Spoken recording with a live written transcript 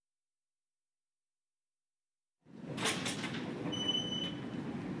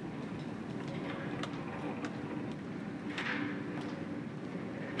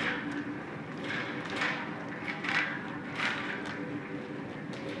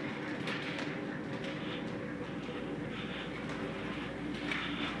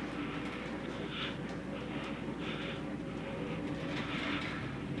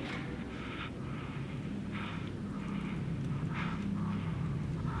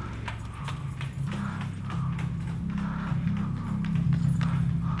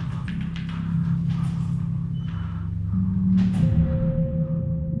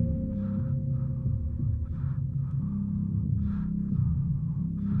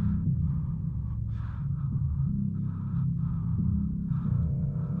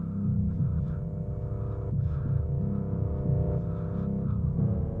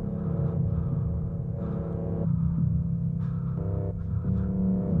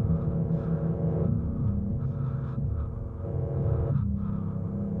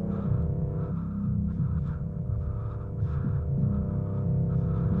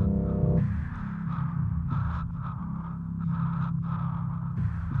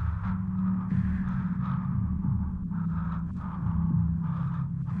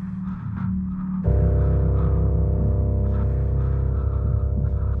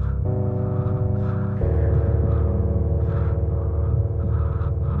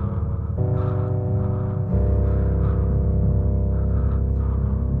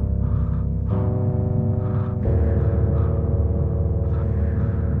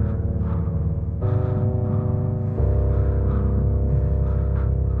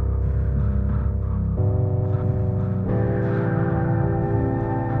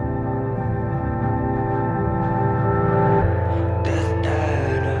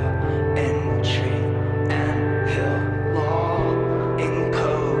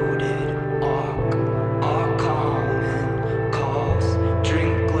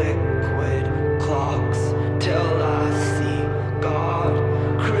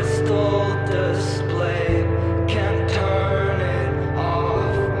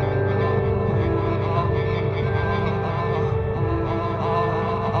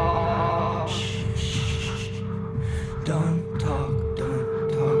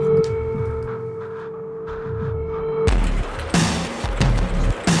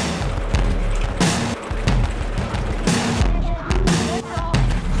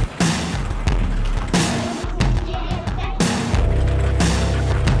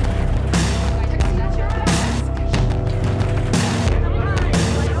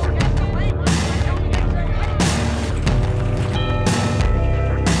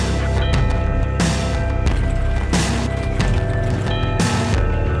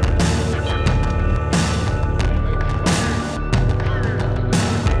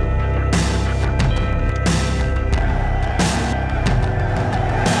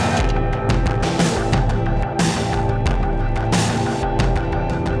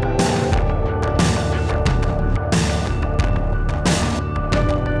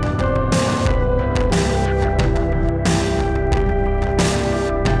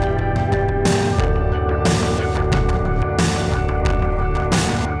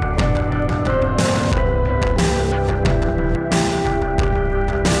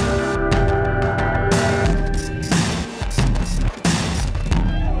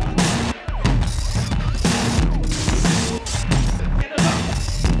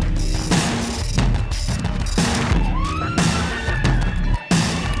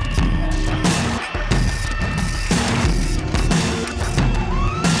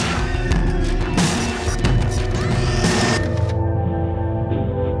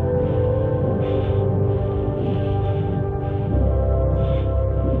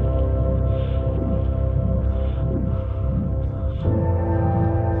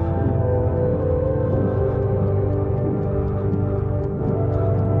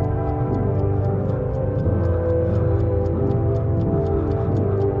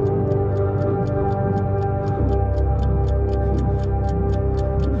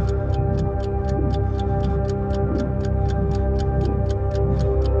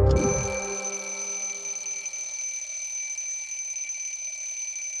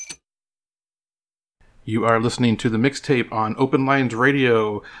You are listening to the Mixtape on Open Lines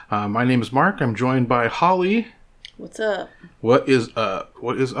Radio. My name is Mark. I'm joined by Holly. What's up? What is up?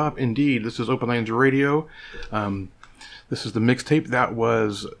 What is up, indeed. This is Open Lines Radio. This is the Mixtape. That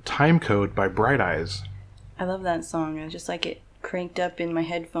was Time Code by Bright Eyes. I love that song. I just like it cranked up in my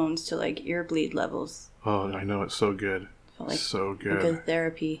headphones to like ear bleed levels. Oh, I know. It's so good. Felt like so good. A good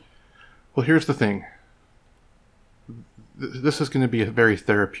therapy. Well, here's the thing. This is going to be a very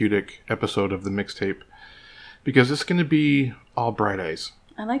therapeutic episode of the Mixtape because it's going to be all Bright Eyes.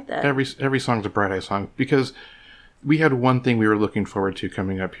 I like that. Every song's a Bright Eyes song because we had one thing we were looking forward to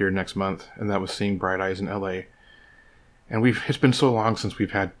coming up here next month, and that was seeing Bright Eyes in LA. And it's been so long since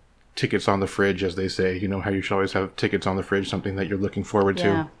we've had tickets on the fridge, as they say. You know how you should always have tickets on the fridge, something that you're looking forward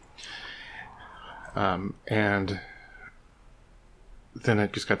to. And then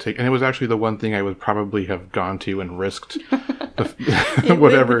it just got taken. And it was actually the one thing I would probably have gone to and risked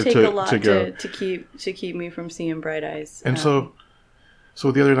whatever it would take to a lot go. to keep me from seeing Bright Eyes. And so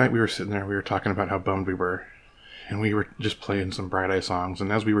the other night we were sitting there, we were talking about how bummed we were. And we were just playing some Bright Eyes songs. And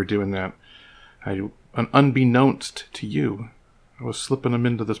as we were doing that, unbeknownst to you, I was slipping them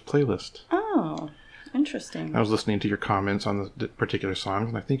into this playlist. Oh, interesting. I was listening to your comments on the particular songs,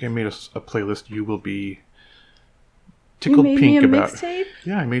 and I think I made a playlist you will be tickled pink me a about. Mixtape?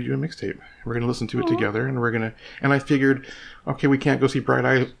 Yeah, I made you a mixtape. We're going to listen to it together, and I figured, okay, we can't go see Bright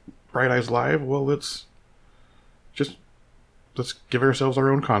Eyes live. Well, let's give ourselves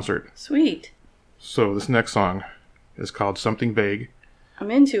our own concert. Sweet. So this next song is called Something Vague. I'm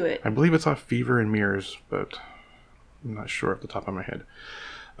into it. I believe it's off Fever and Mirrors, but I'm not sure off the top of my head.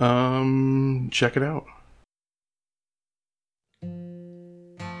 Check it out.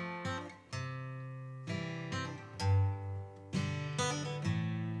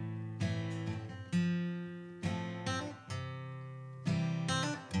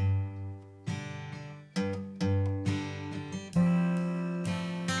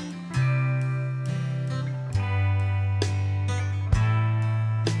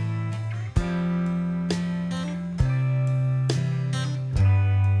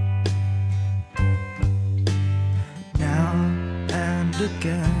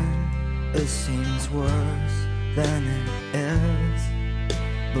 Again, it seems worse than it is,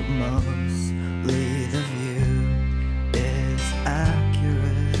 but mostly the view is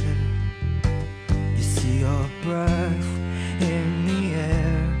accurate. You see your breath in the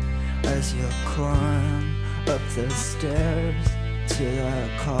air as you climb up the stairs to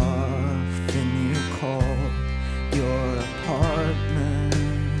that coffin you call your apartment,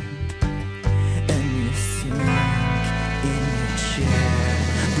 and you sink in your chair.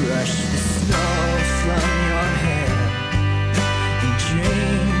 Brush the snow from your hair and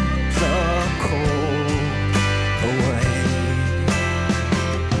drink the cold away.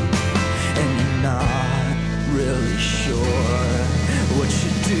 And you're not really sure what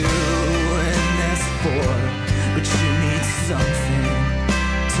you're doing this for, but you need something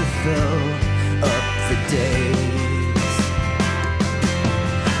to fill up the days.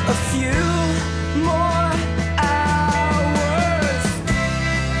 A few more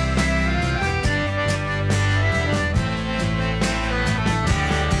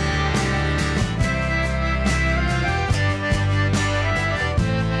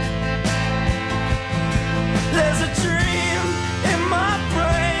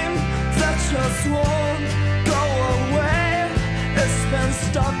won't go away. It's been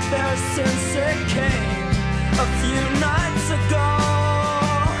stuck there since it came a few nights ago.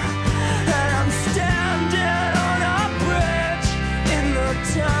 And I'm standing on a bridge in the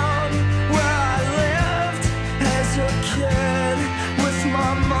town where I lived as a kid with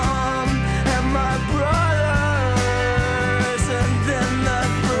my mom and my brothers. And then the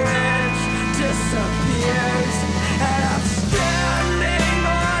bridge disappears and I'm standing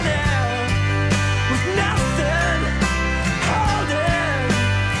on it with nothing holding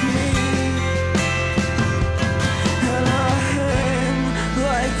me, and I hang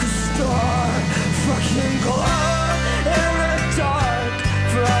like a star, fucking glow in the dark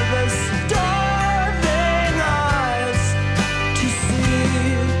for all the starving eyes to see,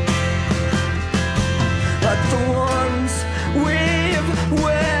 like the ones we've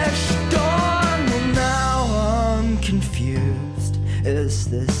wished on. Well, now I'm confused. Is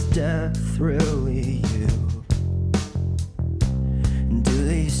this death really you? Do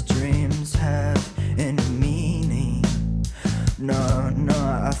these dreams have any meaning? No,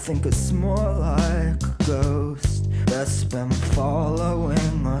 I think it's more like a ghost that's been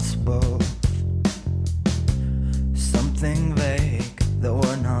following us both. Something vague that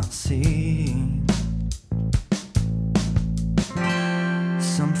we're not seeing.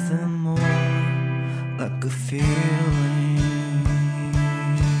 Something more feeling.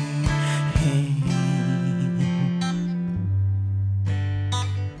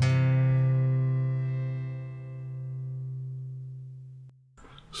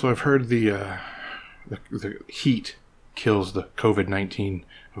 So I've heard the heat kills the COVID-19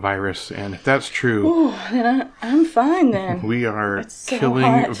 virus, and if that's true, Ooh, then I'm fine then. we are It's so killing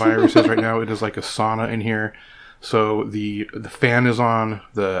hot. viruses right now. It is like a sauna in here. So the fan is on,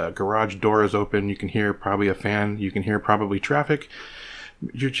 the garage door is open. You can hear probably a fan. You can hear probably traffic.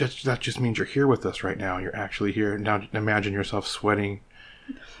 That just means you're here with us right now. You're actually here. Now imagine yourself sweating.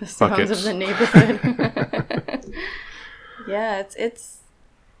 The sounds buckets. of the neighborhood. Yeah, it's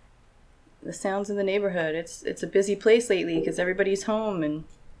the sounds in the neighborhood. It's a busy place lately because everybody's home, and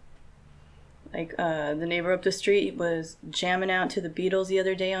like the neighbor up the street was jamming out to the Beatles the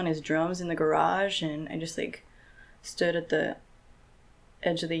other day on his drums in the garage, and I just like stood at the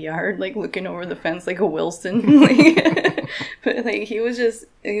edge of the yard like looking over the fence like a Wilson. But like he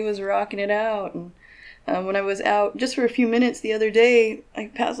was rocking it out. And when I was out just for a few minutes the other day,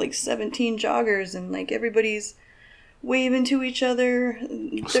 I passed like 17 joggers, and like everybody's waving to each other.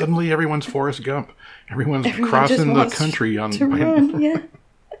 Suddenly everyone's Forrest Gump. Everyone just crossing the wants country on to run. Yeah.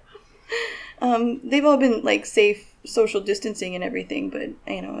 They've all been like safe social distancing and everything, but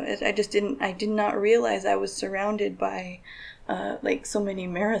you know, I did not realize I was surrounded by like so many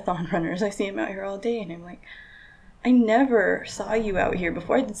marathon runners. I see them out here all day, and I'm like, I never saw you out here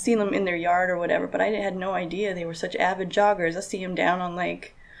before. I'd seen them in their yard or whatever, but I had no idea they were such avid joggers. I see them down on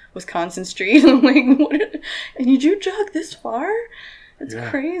like Wisconsin Street. I'm like, and did you jog this far? It's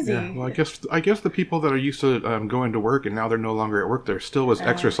crazy. Yeah. Well, I guess the people that are used to going to work and now they're no longer at work, there still was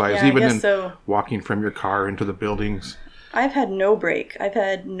exercise, yeah, even in so. Walking from your car into the buildings. I've had no break.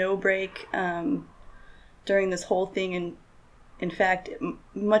 During this whole thing, and in fact,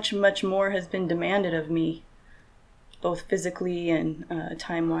 much more has been demanded of me, both physically and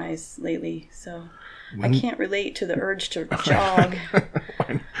time-wise lately. So I can't relate to the urge to jog.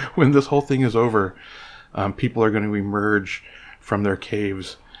 When this whole thing is over, people are going to emerge from their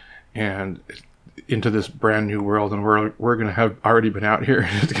caves and into this brand new world, and we're going to have already been out here.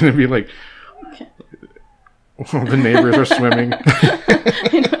 It's going to be like the neighbors are swimming.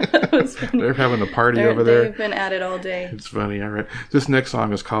 They're having a party over there. They've been at it all day. It's funny. All right. This next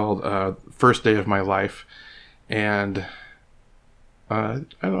song is called First Day of My Life, and I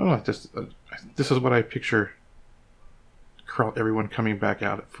don't know. This is what I picture everyone coming back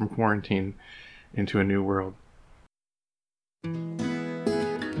out from quarantine into a new world.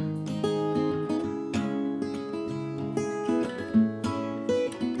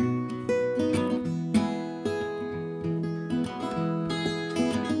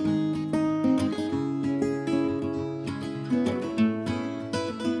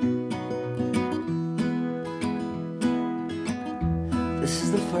 This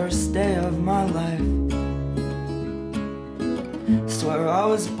is the first day of my life. Swear I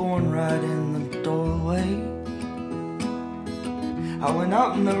was born right in the doorway. I went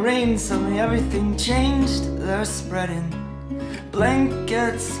out in the rain, suddenly everything changed. They're spreading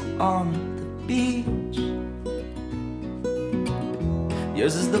blankets on the beach.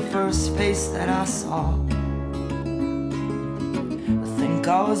 Yours is the first face that I saw. I think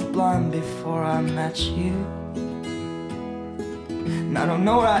I was blind before I met you. And I don't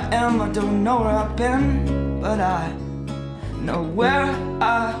know where I am, I don't know where I've been, but I know where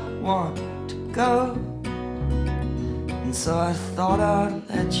I want to go. And so I thought I'd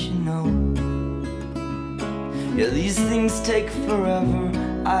let you know. Yeah, these things take forever,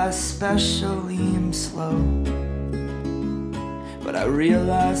 I especially am slow. But I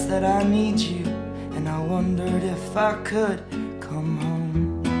realized that I need you, and I wondered if I could come home.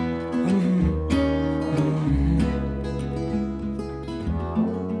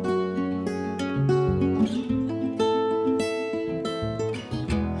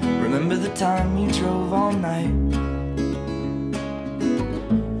 Remember the time you drove all night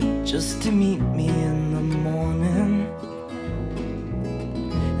just to meet me in the morning?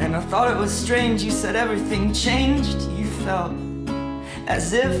 And I thought it was strange, you said everything changed. You felt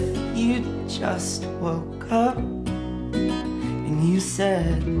as if you just woke up. And you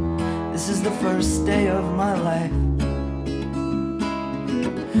said, this is the first day of my life.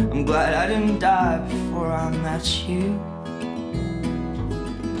 I'm glad I didn't die before I met you.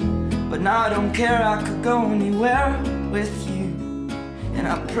 But now I don't care, I could go anywhere with you, and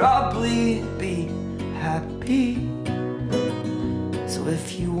I'd probably be happy. So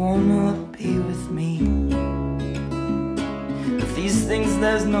if you wanna be with me, with these things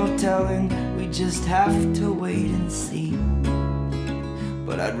there's no telling, we just have to wait and see.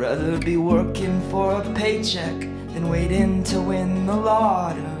 But I'd rather be working for a paycheck than waiting to win the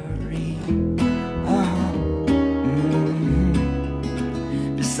lottery.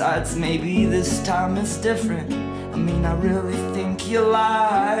 Besides, maybe this time it's different. I mean, I really think you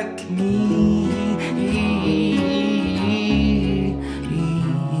like me.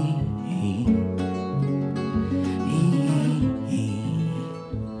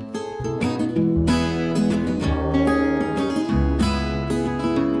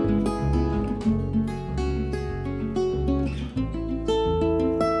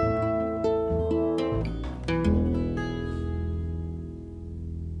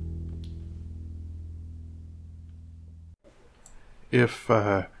 If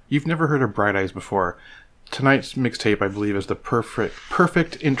you've never heard of Bright Eyes before, tonight's mixtape, I believe, is the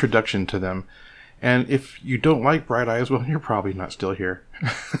perfect introduction to them. And if you don't like Bright Eyes, well, you're probably not still here.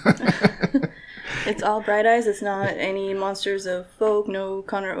 It's all Bright Eyes. It's not any Monsters of Folk, no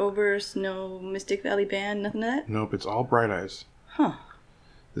Conor Oberst, no Mystic Valley Band, nothing of that? Nope, it's all Bright Eyes. Huh.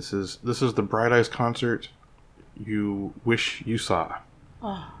 This is the Bright Eyes concert you wish you saw.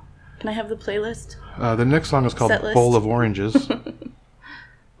 Oh. Can I have the playlist? The next song is called Bowl of Oranges.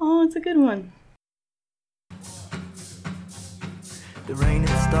 Oh, it's a good one. The rain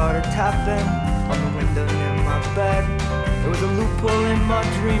had started tapping on the window near my bed. There was a loophole in my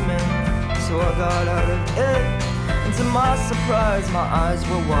dreaming, so I got out of it. And to my surprise, my eyes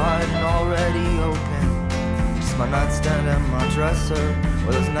were wide and already open. Just my nightstand and my dresser,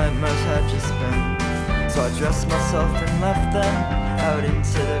 where those nightmares had just been. So I dressed myself and left them out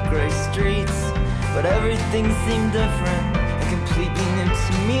into the grey streets. But everything seemed different and completely new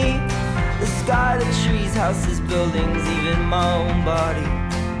to me. The sky, the trees, houses, buildings, even my own body.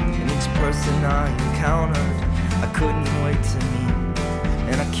 And each person I encountered, I couldn't wait to meet.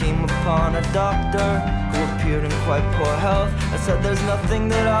 And I came upon a doctor who appeared in quite poor health. I said, there's nothing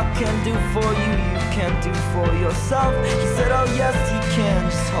that I can do for you, you can't do for yourself. He said, oh yes he can,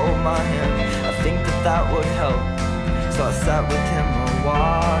 just hold my hand, I think that would help. So I sat with him a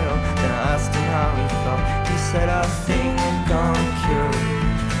while, then I asked him how he felt. He said, I think I'm cured.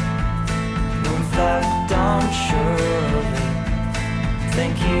 No, in fact, I'm sure of it.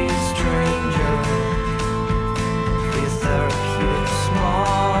 Thank you, stranger, for your therapeutic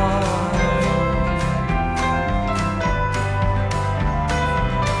smile.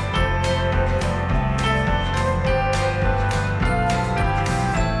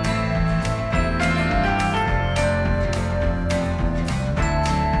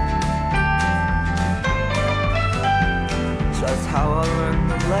 How I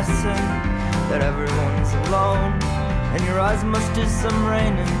learned the lesson that everyone's alone, and your eyes must do some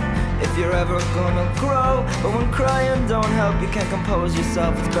raining if you're ever gonna grow. But when crying don't help, you can't compose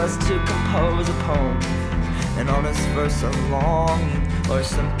yourself. It's best to compose a poem, an honest verse of longing, or a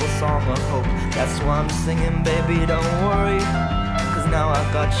simple song of hope. That's why I'm singing, baby, don't worry, cause now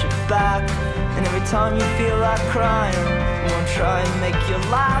I've got your back. And every time you feel like crying, I'm gonna try and make you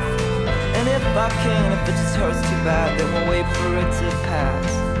laugh. And if I can, if it just hurts too bad, then we'll wait for it to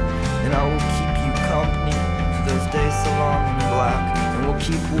pass. And I will keep you company for those days so long and black. And we'll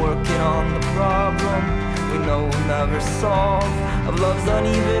keep working on the problem we know we'll never solve, of love's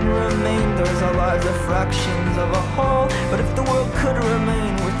uneven remainders. Our lives are fractions of a whole. But if the world could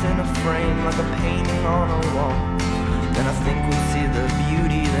remain within a frame, like a painting on a wall, then I think we'd see the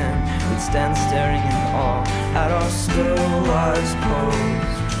beauty then. We'd stand staring in awe at our still lives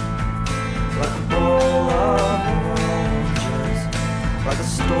posed, like a bowl of oranges, like a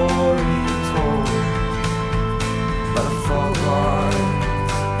story told by the fog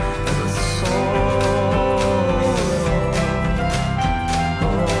lines and the soul.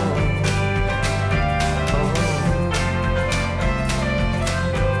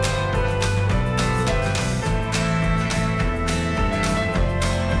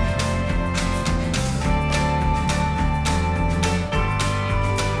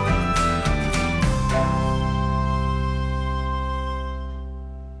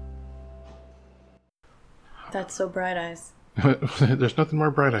 That's so Bright Eyes. There's nothing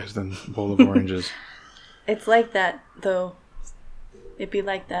more Bright Eyes than Bowl of Oranges. It's like that, though. It'd be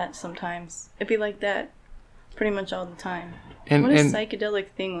like that sometimes. It'd be like that pretty much all the time. What a psychedelic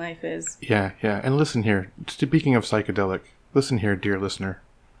thing life is. Yeah. And listen here. Speaking of psychedelic, listen here, dear listener.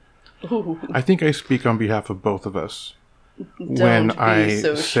 Ooh. I think I speak on behalf of both of us Don't be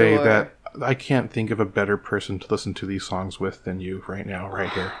so say sure. that I can't think of a better person to listen to these songs with than you right now, right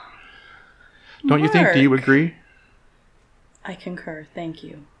here. Don't you think? Do you Mark. agree? I concur. Thank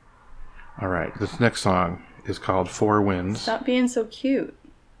you. All right. This next song is called Four Winds. Stop being so cute.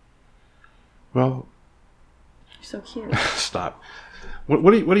 Well, You're so cute. stop.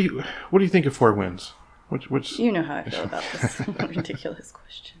 What do you think of Four Winds? Which You know how I feel about this ridiculous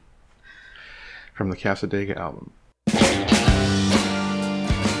question. From the Casadega album.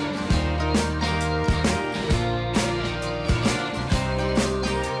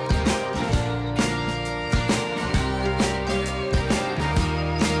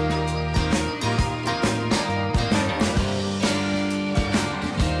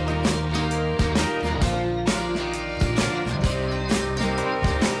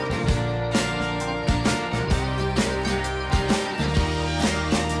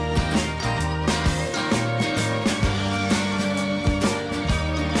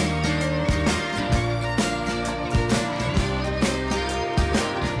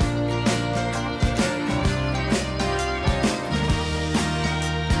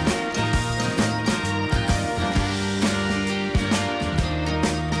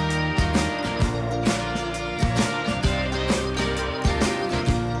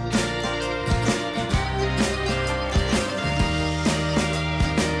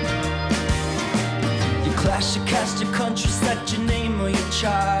 You cast your country, set your name or your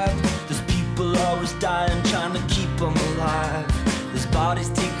tribe. There's people always dying, trying to keep them alive. There's bodies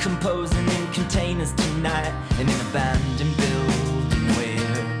decomposing in containers tonight, in an abandoned building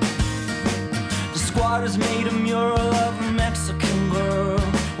where the squatters made a mural of a Mexican girl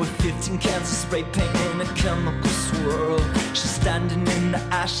with 15 cans of spray paint in a chemical swirl. She's standing in the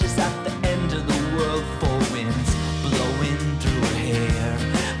ashes at the end of the world. Four winds blowing through her hair.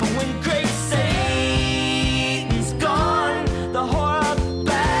 But when great Satan's gone, the horror of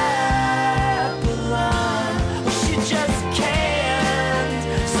Babylon, well, she just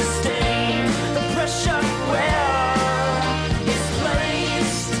can't sustain the pressure where it's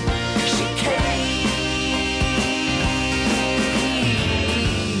placed. She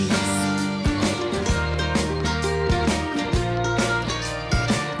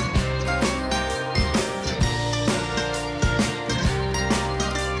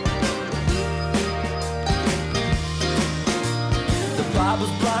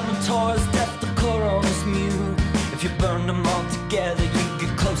Bible's blind and Torah's deaf, the Koran's mute. If you burn them all together, you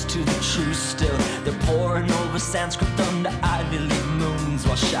get close to the truth still. They're poring over Sanskrit under Ivy League moons,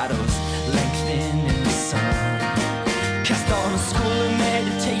 while shadows lengthen in the sun. Cast on a school of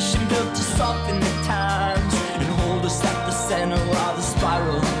meditation built to soften the times and hold us at the center while the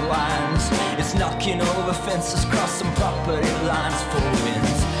spiral unwinds. It's knocking over fences, crossing property lines. Four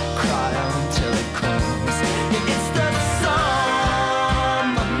winds cry until it comes. It's the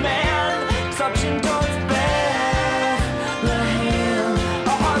sum of man touching towards Bethlehem.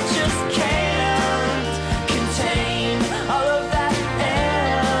 Our heart just can't contain all of that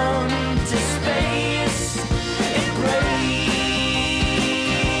empty space. It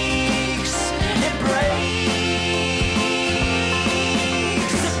breaks. It breaks.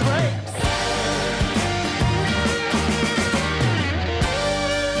 It breaks.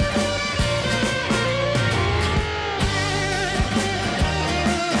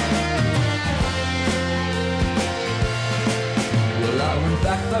 Well, I went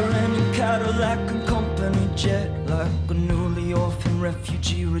back by renting Cadillac and company jet, like a newly orphaned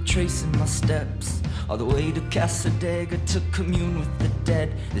refugee retracing my steps all the way to Casadega to commune with the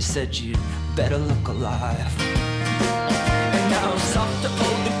dead. They said you'd better look alive. And now soft to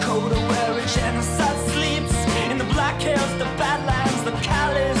old Dakota, where a genocide sleeps, in the Black Hills, the Badlands, the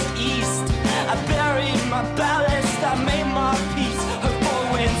Callous East. I buried my ballast, I made my peace. Her four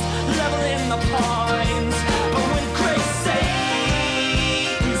winds leveling the pines. But when great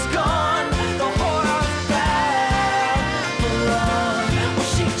Satan's gone, the horror of Babylon, well,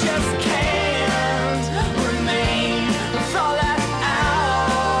 she just can't remain with all that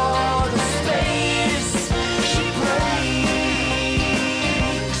outer space. She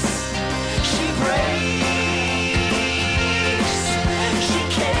breaks. She breaks. She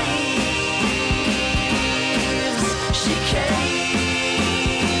caves. She caves.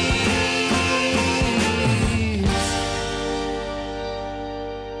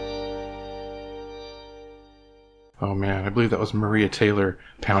 Oh man, I believe that was Maria Taylor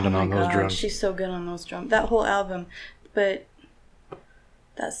pounding on those drums. She's so good on those drums. That whole album, but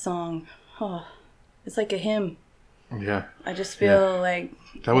that song, oh, it's like a hymn. Yeah, I just feel like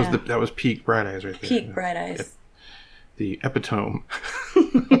that was that was peak Bright Eyes right there. peak Bright Eyes. The epitome.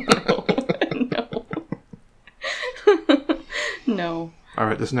 No. All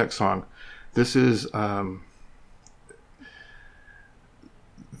right, this next song. This is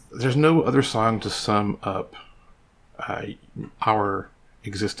there's no other song to sum up our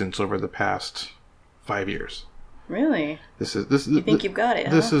existence over the past 5 years. Really? This is You think you've got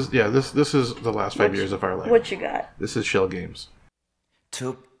it? This huh? is this is the last 5 years of our life. What you got? This is Shell Games.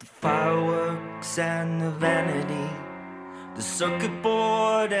 took the fireworks and the vanity, the circuit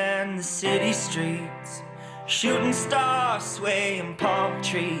board and the city streets, shooting stars swaying palm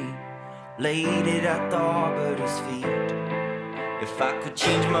tree, laid it at the arbiter's feet. If I could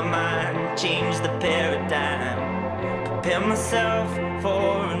change my mind, change the paradigm, prepare myself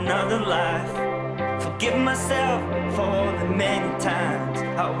for another life, forgive myself for the many times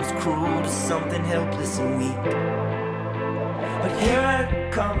I was cruel to something helpless and weak. But here I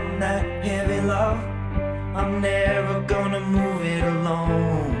come, that heavy love, I'm never gonna move it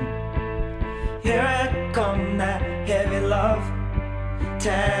alone. Here I come, that heavy love,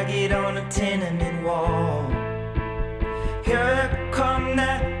 tag it on a tenement wall. Here I come,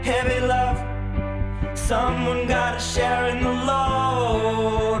 that heavy love, someone gotta share in the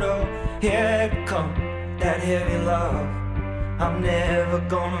load. Oh, here I come, that heavy love, I'm never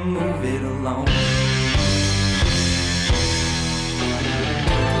gonna move it alone.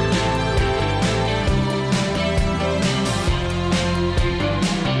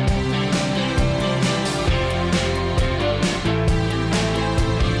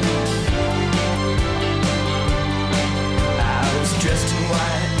 Dressed in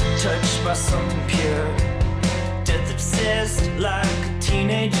white, touched by something pure, death obsessed like a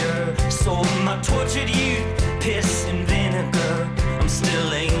teenager, sold my tortured youth, piss and vinegar. I'm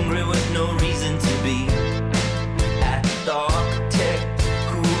still angry with no reason to be. At the architect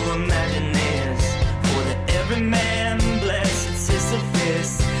who imagined this, for the every man blessed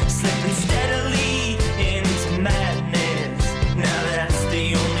Sisyphus, slipping steadily into madness. Now that's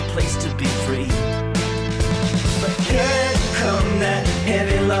the only place to be free. But here come that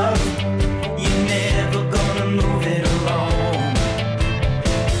heavy love, you're never gonna move it alone.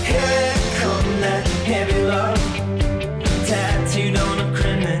 Here come that heavy love, tattooed on a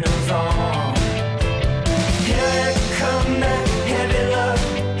criminal's arm. Here come that heavy love,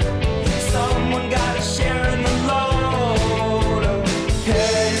 someone gotta share in the load. Oh,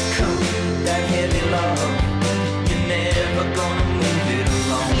 here come that heavy love, you're never gonna move it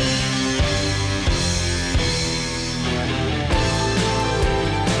alone.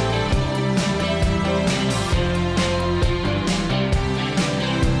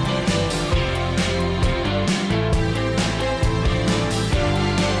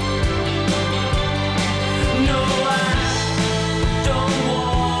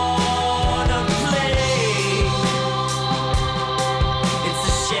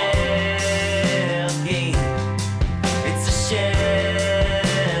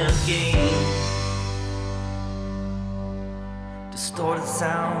 Distorted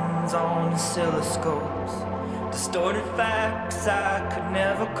sounds on oscilloscopes, distorted facts I could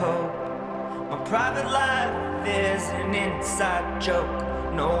never cope. My private life is an inside joke,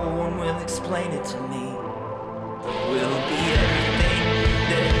 no one will explain it to me. We'll be everything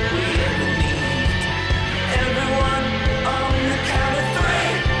that we ever need. Everyone on the count of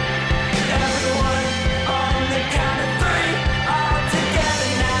three. Everyone on the count of three. All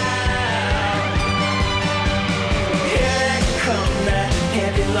together now. Here come that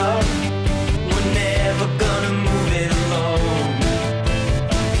heavy love, we're never gonna move it alone.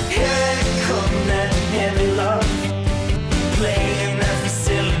 Here come that heavy love, playing as the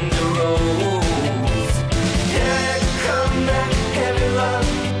cylinder rolls. Here come that heavy love,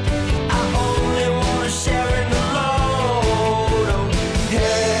 I only wanna share in the load. Oh,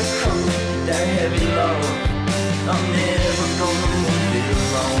 here come that heavy love, I'm never gonna move it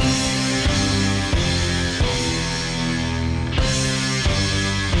alone.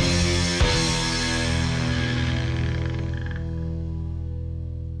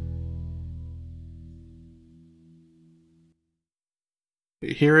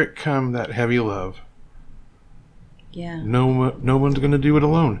 Here it come, that heavy love. Yeah. No one's going to do it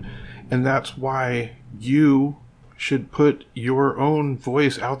alone. And that's why you should put your own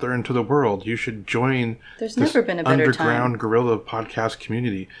voice out there into the world. You should join There's this never been a better underground time. guerrilla podcast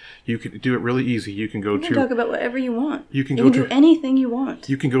community. You can do it really easy. You can go You can talk about whatever you want. You can You go can to do anything you want.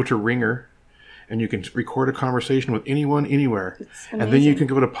 You can go to Ringer, and you can record a conversation with anyone, anywhere. It's And then you amazing. can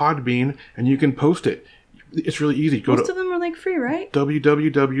go to Podbean, and you can post it. It's really easy. Go Most to of them are like free, right?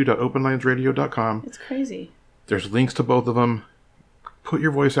 www.openlinesradio.com. It's crazy. There's links to both of them. Put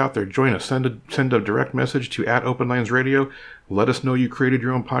your voice out there. Join us. Send a direct message to @OpenLinesRadio. Let us know you created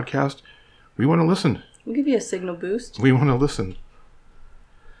your own podcast. We want to listen. We'll give you a signal boost. We want to listen.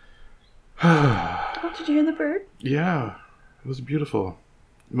 Oh, did you hear the bird? Yeah, it was beautiful.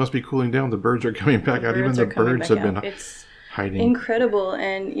 It must be cooling down. The birds are coming back out. Even the birds have been It's hiding. incredible.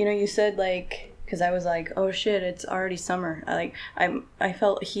 And you said like, because I was like, oh shit, it's already summer. I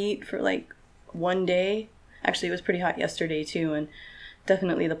felt heat for like one day. Actually, it was pretty hot yesterday too, and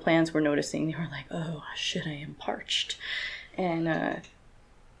definitely the plants were noticing. They were like, oh shit, I am parched. And I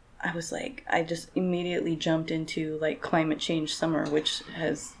was like, I just immediately jumped into like climate change summer, which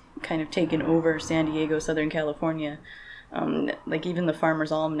has kind of taken over San Diego, Southern California. Like even the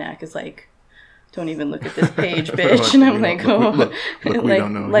Farmer's Almanac is like, don't even look at this page, bitch. And I'm like, oh, look, we like,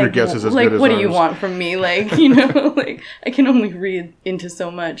 don't know. Like, Your guess is as like, good as what ours. do you want from me? Like, you know, like I can only read into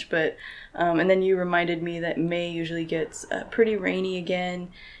so much. But, and then you reminded me that May usually gets pretty rainy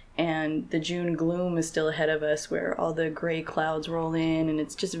again, and the June gloom is still ahead of us, where all the gray clouds roll in, and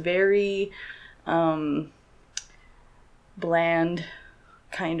it's just very bland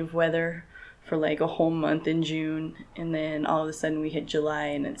kind of weather for like a whole month in June, and then all of a sudden we hit July,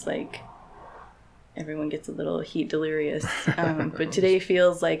 and it's like everyone gets a little heat delirious. But today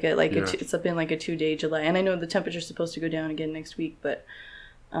feels like it's been like a 2-day July, and I know the temperature's supposed to go down again next week, but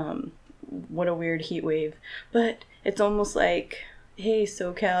what a weird heat wave. But it's almost like, hey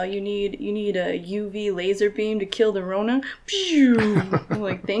SoCal, you need a UV laser beam to kill the Rona. I'm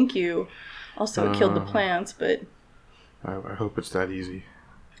like, thank you. Also, it killed the plants, but I hope it's that easy.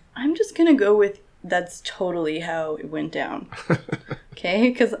 I'm just gonna go with that's totally how it went down. Okay,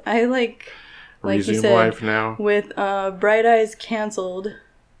 because I like Resume you said, life now. With Bright Eyes canceled,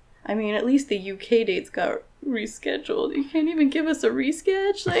 I mean, at least the UK dates got rescheduled. You can't even give us a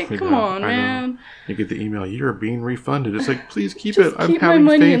reschedule? Like, come on, man. You get the email, you're being refunded. It's like, please keep Just it. I'm keep my having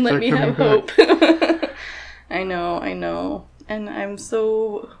money faith and let they're me coming have back. hope. I know. And I'm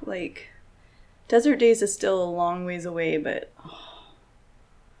so, like, Desert Days is still a long ways away, but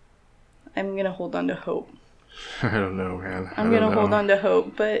I'm going to hold on to hope. I don't know, man. I'm going to hold on to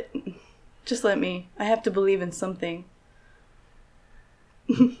hope, but just let me. I have to believe in something.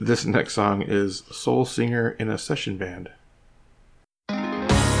 This next song is Soul Singer in a Session Band.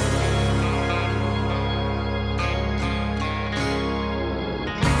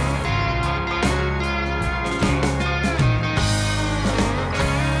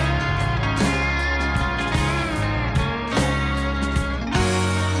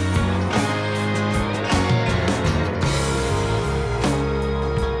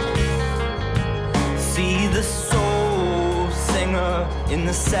 See the soul singer in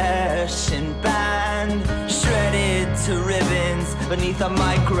the session band, shredded to ribbons beneath a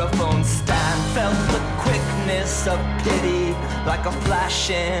microphone stand. Felt the quickness of pity like a flash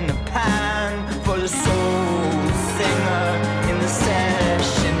in a pan for the soul singer in the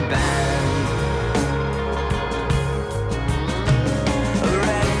session band. A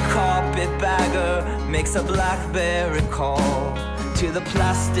red carpet bagger makes a blackberry call to the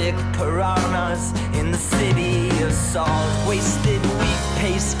plastic piranhas in the city of salt. Wasted wheat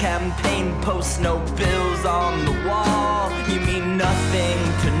paste campaign posts, no bills on the wall. You mean nothing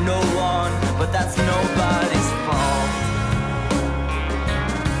to no one, but that's nobody's fault.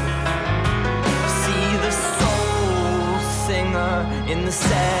 See the soul singer in the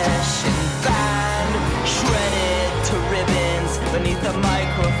session band, shredded to ribbons beneath a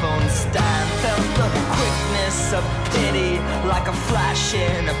microphone stand. Felt the quickness of pity like a flash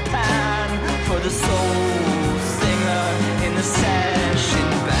in a pan for the soul singer in the session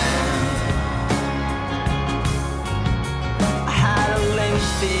band. I had a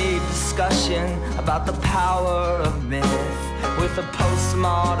lengthy discussion about the power of myth with a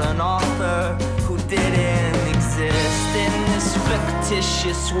postmodern author who didn't exist in this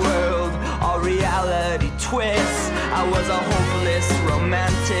fictitious world. All reality twists. I was a hopeless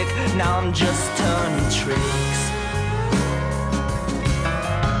romantic, now I'm just turning tricks.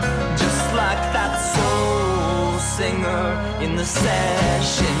 Just like that soul singer in the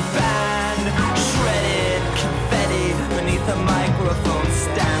session band, shredded confetti beneath a microphone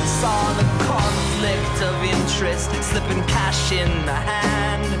stand. Saw the conflict of interest, slipping cash in the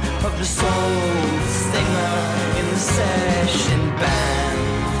hand of the soul singer in the session band.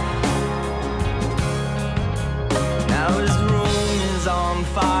 Now his room is on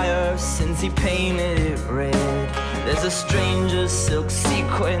fire since he painted it red. There's a stranger's silk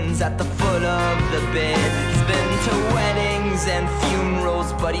sequins at the foot of the bed. He's been to weddings and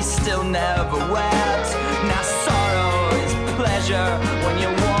funerals, but he still never wept. Now sorrow is pleasure when you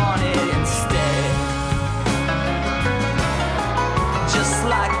want it instead. Just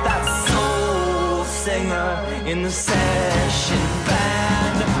like that soul singer in the session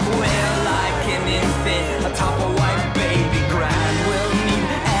band. We're like an infant atop a white baby grand. We'll need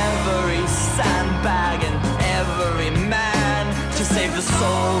every sandbag and every man to save the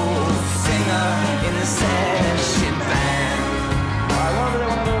soul singer in the session band. Over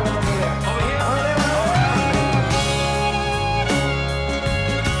there.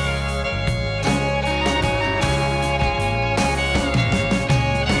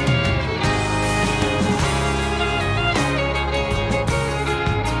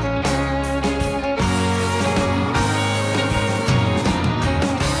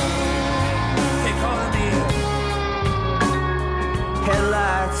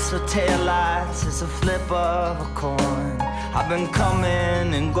 headlights or taillights, it's a flip of a coin. I've been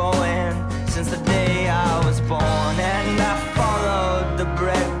coming and going since the day I was born, and I followed the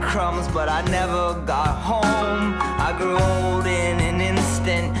breadcrumbs, but I never got home. I grew old in an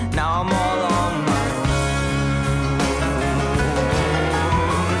instant, now I'm all on my own.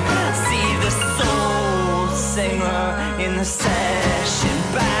 See the soul singer in the session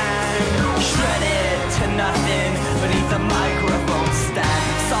band, shredded to nothing beneath the microphone stand.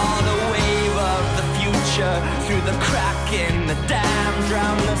 Saw the wave of the future through the crack in the dam,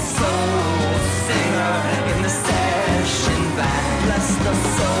 drown the soul singer in the session band. Bless the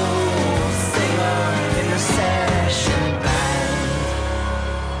soul singer in the session band.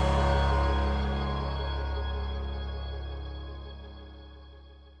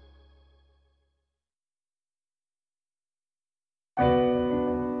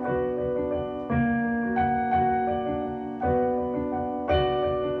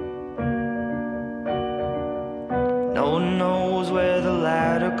 No one knows where the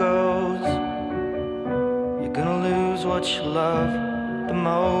ladder goes. You're gonna lose what you love the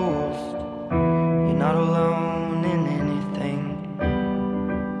most. You're not alone in anything.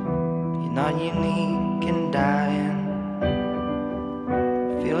 You're not unique in dying.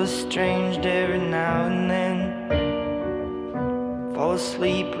 Feel estranged every now and then. Fall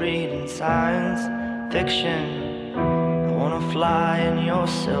asleep reading science fiction. I wanna fly in your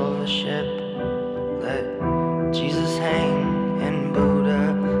silver ship. Let Jesus hang and Buddha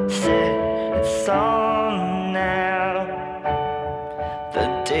sit. It's on now. The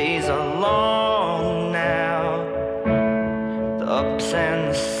days are long now. The ups and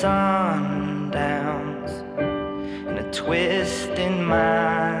the sundowns. And a twist in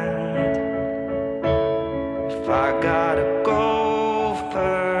mind. If I gotta go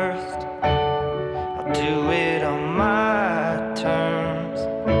first, I'll do it on my terms.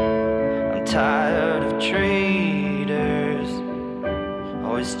 I'm tired of traitors,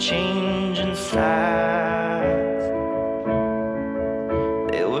 always changing sides.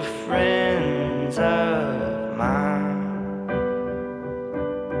 They were friends of mine.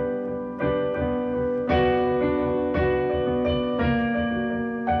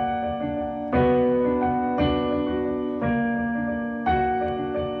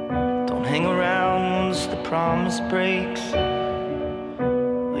 Don't hang around once the promise breaks.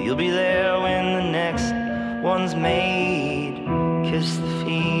 You'll be there when the next one's made. Kiss the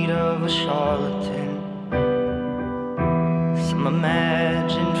feet of a charlatan. Some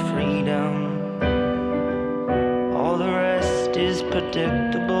imagined freedom. All the rest is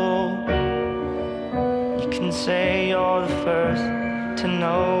predictable. You can say you're the first to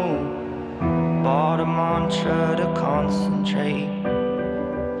know. Bought a mantra to concentrate.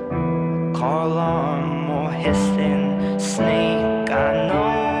 Car alarm or hissing snake. I know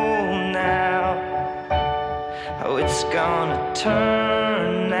how it's gonna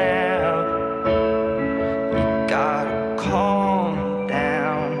turn now. You gotta calm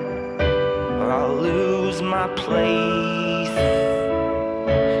down, or I'll lose my place.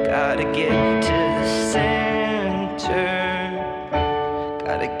 Gotta get to the center.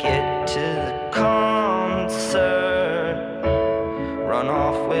 Gotta get to the concert. Run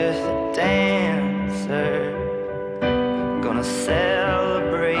off with a dancer. Gonna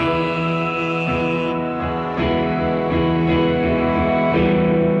celebrate.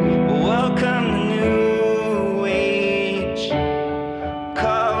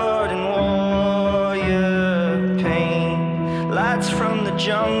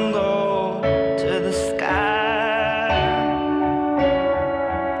 Jungle to the sky.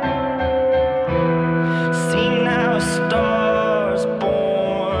 See now a star's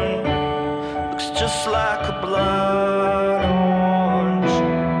born. Looks just like a blood orange.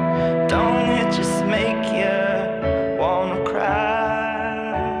 Don't it just make you wanna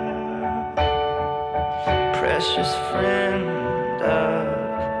cry? Precious friend of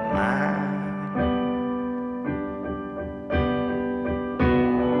mine.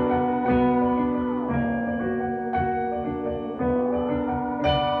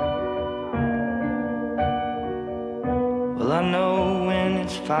 Well, I know when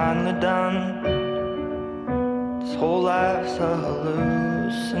it's finally done, this whole life's a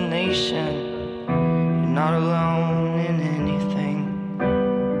hallucination. You're not alone in anything.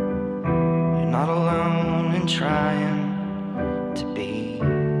 You're not alone in trying to be.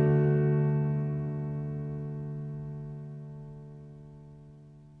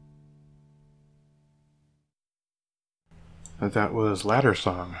 That was Ladder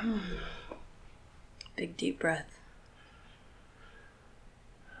Song. Big deep breath.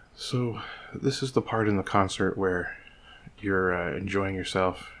 So, this is the part in the concert where you're enjoying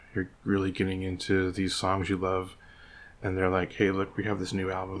yourself, you're really getting into these songs you love, and they're like, hey, look, we have this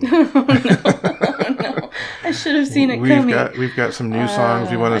new album. No. I should have seen it coming. We've got some new songs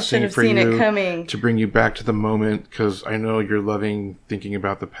we want to sing for you it to bring you back to the moment, because I know you're loving thinking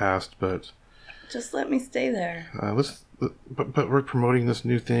about the past, but just let me stay there. But we're promoting this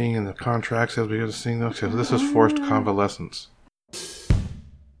new thing, and the contract says we got to sing those. So this is forced convalescence.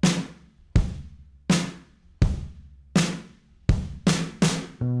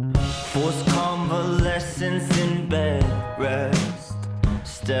 Forced convalescence in bed rest,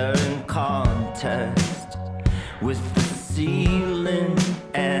 staring contest with the ceiling,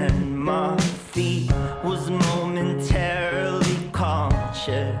 and my feet was momentarily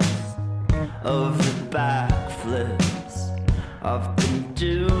conscious of the backflips I've been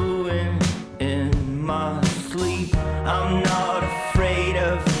doing in my sleep. I'm not afraid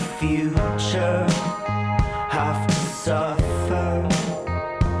of the future, have to suffer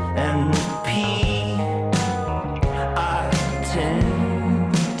and repeat. I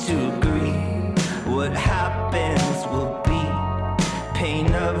tend to agree, what happens will be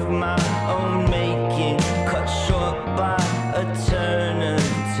pain of my own making, cut short by eternity.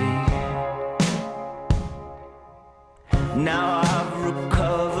 Now I've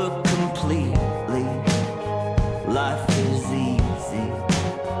recovered completely, life is easy.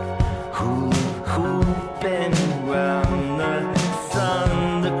 Hooping round the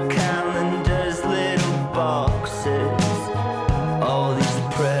sun, the calendar's little boxes, all these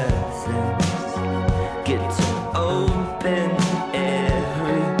presents get to open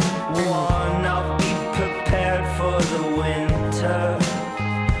every one. I'll be prepared for the winter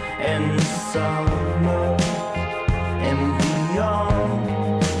and the summer and beyond.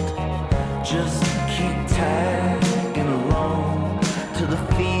 Just keep tagging along till the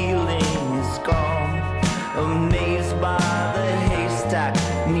feeling is gone. Amazed by the haystack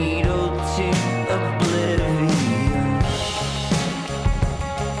needle to oblivion.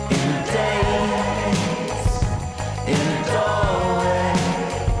 In days, in a doorway,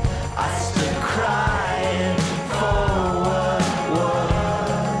 I stood crying for what was.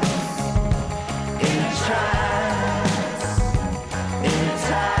 In a trance, in a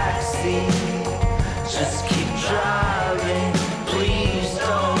taxi, just keep driving, please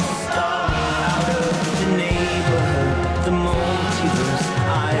don't stop. Out of the neighborhood, the multiverse,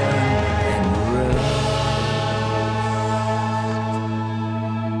 iron and rust.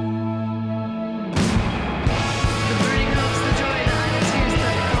 The burning hopes, the joy, the honest tears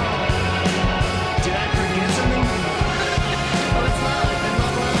that fall. Did I forget something? Oh, it's love and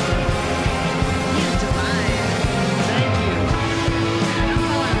love. He's divine. Thank you. I'm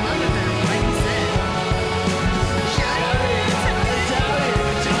falling in love with him, like you said. Shout it, tell it.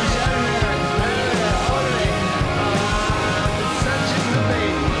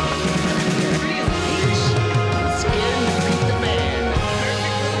 Free as a peach. Scared to beat the man.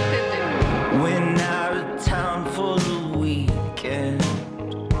 Perfect little Pippin. Went out of town for the weekend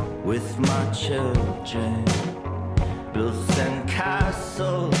with my children. Built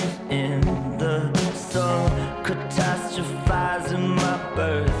sandcastles in the sun, catastrophizing my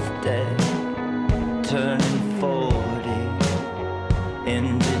birthday. Turning 40,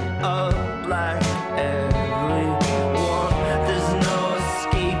 ended up like everyone. There's no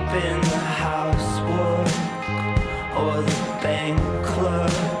escaping the housework or the bank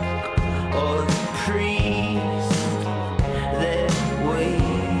clerk or the priest. They're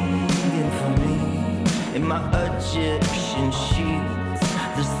waiting for me in my Egyptian sheets.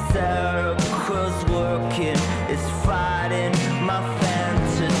 The scarecrow's working, it's fighting my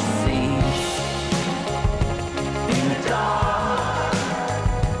fantasies. In the dark,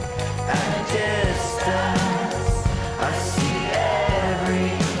 at a distance, I see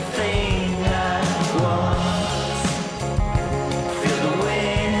everything at once. Feel the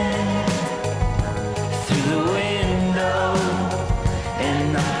wind through the window, and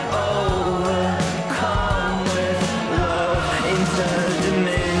I'm overcome with love.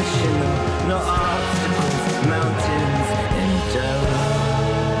 Interdimensional, no obstacles, mountains and dust.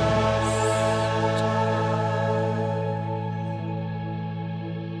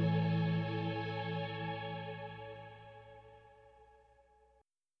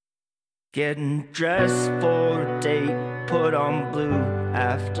 Getting dressed for a date, put on blue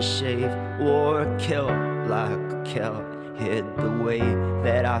aftershave, wore a kilt like a Celt, hid the way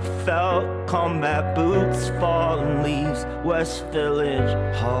that I felt. Combat boots, fallen leaves, West Village,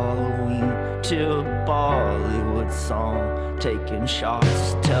 Halloween, to a Bollywood song, taking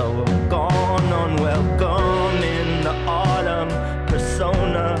shots till we're gone. Unwelcome in the autumn,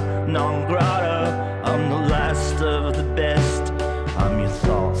 persona non grata. I'm the last of the best.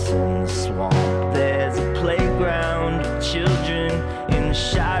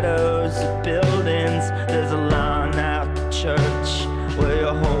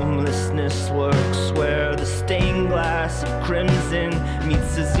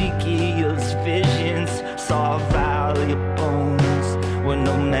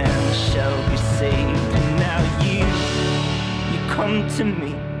 come to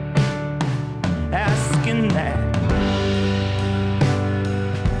me asking that.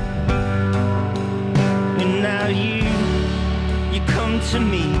 And now you come to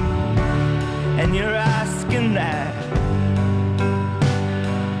me and you're asking that.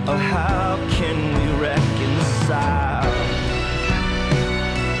 Oh, how can we reconcile?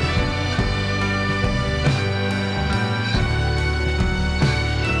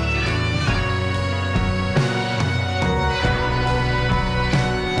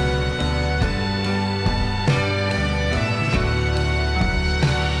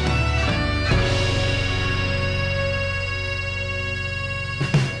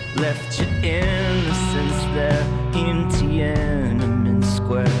 Left your innocence there in Tiananmen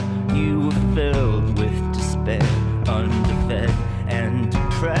Square. You were filled with despair, underfed and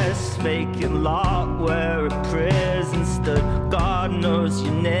depressed, vacant lot where a prison stood. God knows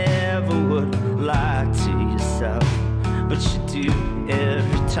you never would lie to yourself, but you do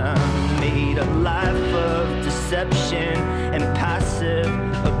every time. Made a life of deception and passive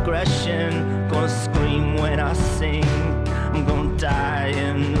aggression. Gonna scream when I sing, I'm gonna die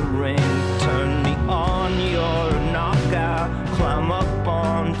in the ring. Turn me on, you're a knockout. Climb up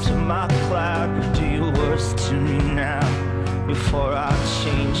onto my cloud. Do your worst to me now before I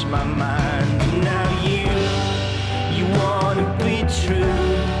change my mind. Now you wanna be true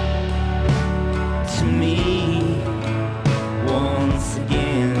to me once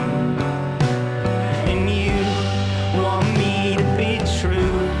again. And you want me to be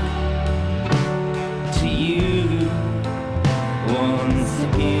true to you once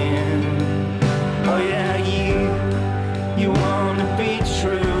again. Oh yeah, you wanna be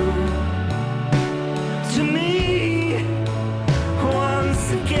true to me once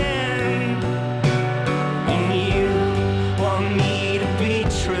again. And you want me to be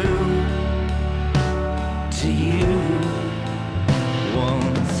true to you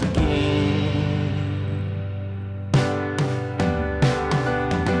once again.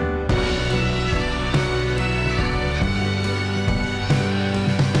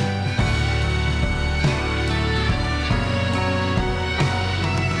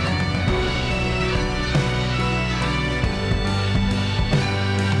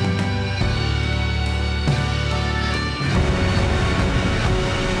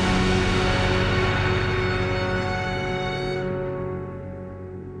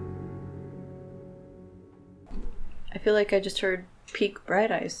 I feel like I just heard peak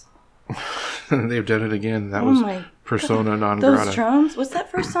Bright Eyes. They've done it again. That Oh was my Persona non Those grata. drums? What's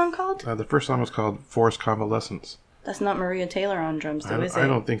that first song called? The first song was called Forced Convalescence. That's not Maria Taylor on drums, though, is it? I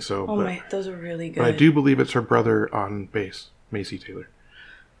don't think so. Oh but, my, those are really good. but I do believe it's her brother on bass, Macy Taylor.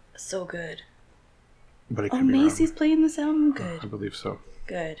 So good. But I Oh, could be Macy's wrong. playing this album? I Good. believe so.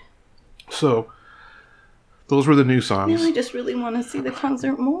 Good. So, those were the new songs. Now I just really want to see the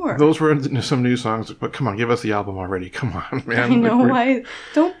concert more. Those were some new songs, but come on, give us the album already. Come on, man. I know Like, why.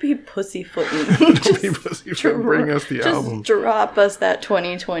 Don't be pussyfooting. Don't be pussyfooting. Bring us the album. Just drop us that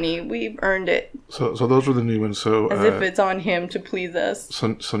 2020. We've earned it. So those were the new ones. So As if it's on him to please us.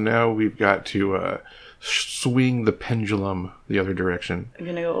 so now we've got to swing the pendulum the other direction. I'm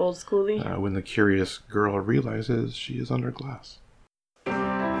gonna go old schooly. When the curious girl realizes she is under glass.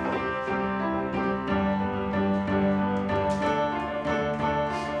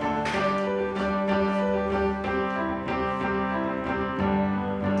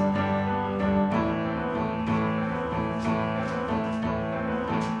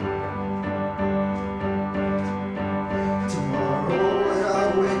 Tomorrow when I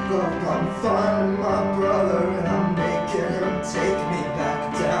wake up, I'm finding my brother and I'm making him take me back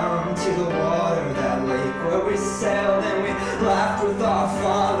down to the water, that lake where we sailed and we laughed with our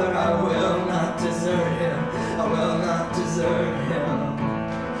father. I will not desert him, I will not desert him.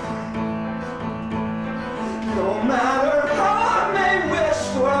 No matter how I may wish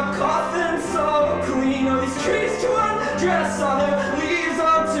for a coffin so clean, or these trees to undress all their leaves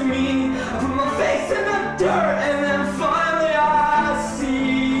onto me, I put my face in the dirt and then finally I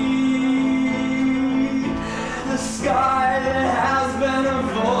see the sky that has been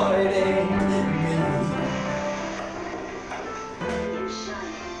avoiding me.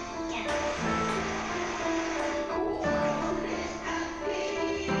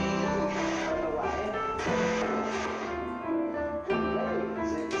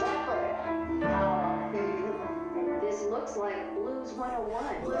 This looks like Blues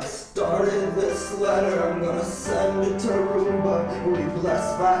 101. I started this letter, I'm gonna send it to Roomba. We'll be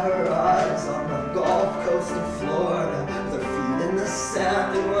blessed by her eyes on the Gulf Coast of Florida. With her feet in the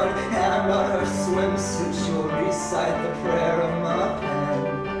sand and one hand on her swimsuit, she will recite the prayer of my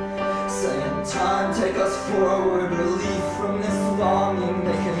pen, saying, time, take us forward, relief from this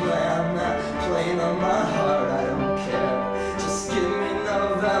or my heart, I don't care. Just give me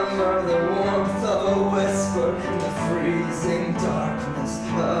November, the warmth of a whisper in the freezing darkness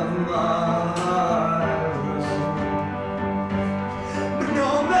of my room. But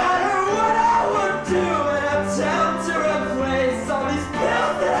no matter what I would do, an attempt to replace all these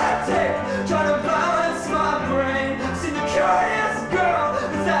pills that I take, trying to balance my brain. See the curious girl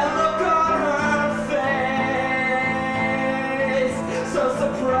with that look on her face, so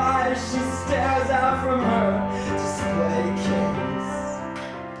surprised she stares out from her display case.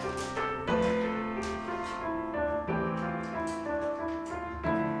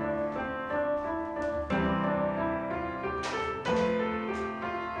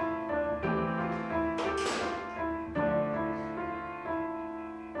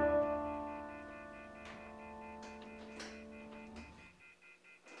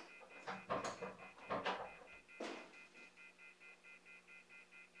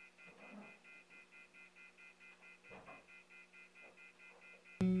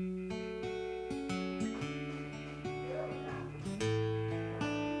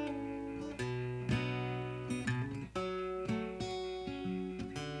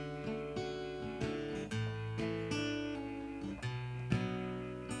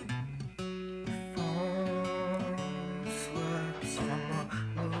 Slips from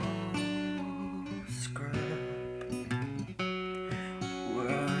a loose grip.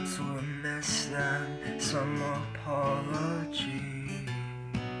 Words were missed and some apology.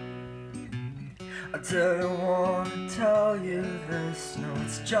 I didn't want to tell you this, no,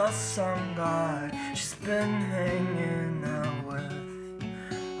 it's just some guy she's been hanging out with.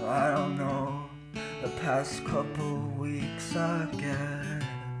 I don't know, the past couple weeks, I guess.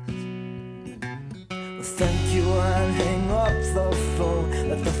 Thank you and hang up the phone.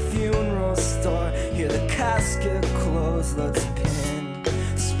 Let the funeral start. Hear the casket close. Let's pin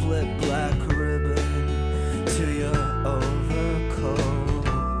split black ribbon to your overcoat.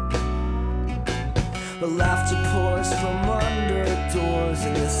 The laughter pours from under doors.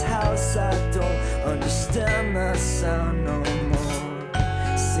 In this house I don't understand that sound no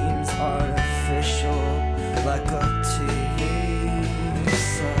more. Seems artificial, like a TV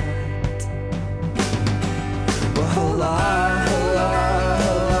set.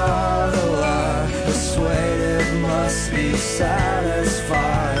 Persuaded must be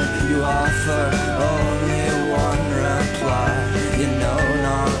satisfied. You offer only one reply. You know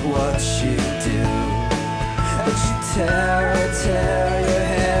not what you do, but you tear your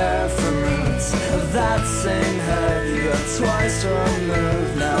hair from roots of that same head you got twice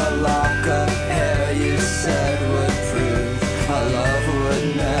removed. Now a lock of hair you said would prove our love would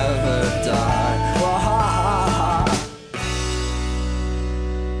never die. Well, ha ha ha.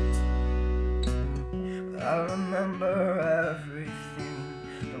 I remember everything,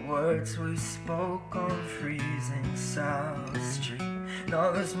 the words we spoke on freezing South Street, and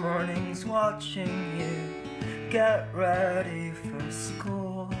all those mornings watching you get ready for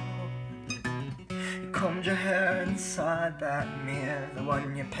school. You combed your hair inside that mirror, the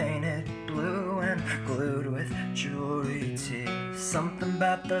one you painted blue and glued with jewelry tears. Something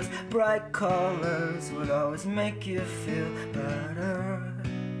about those bright colors would always make you feel better.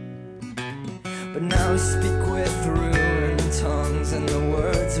 But now we speak with ruined tongues, and the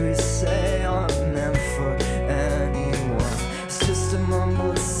words we say aren't meant for anyone. It's just a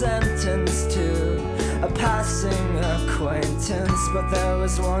mumbled sentence to a passing acquaintance. But there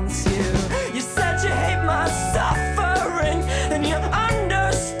was once you said you hate my suffering, and you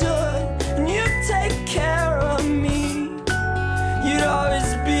understood, and you'd take care of me. You'd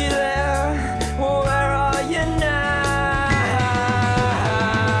always be there. Well, where are you now?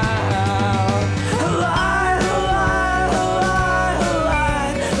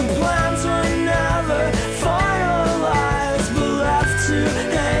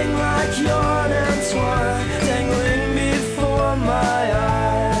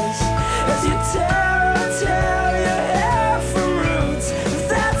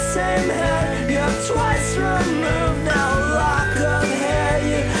 Twice removed, now a lock of hair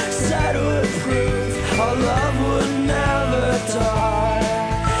you said would prove our love would never die.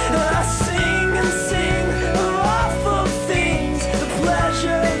 And I sing and sing of awful things, the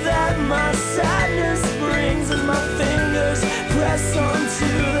pleasure that my sadness brings, as my fingers press onto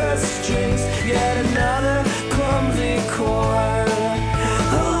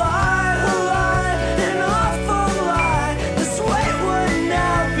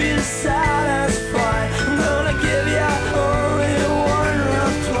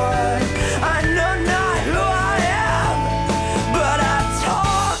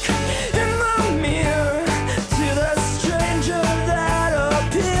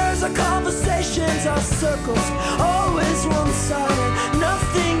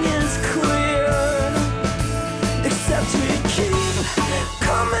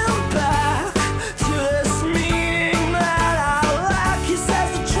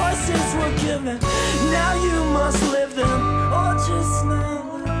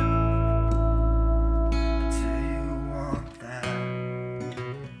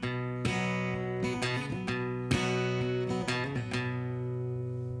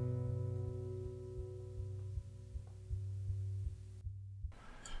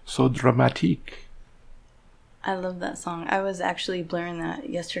So dramatique. I love that song. I was actually blaring that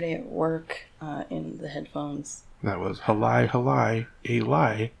yesterday at work in the headphones. That was halai, halai, a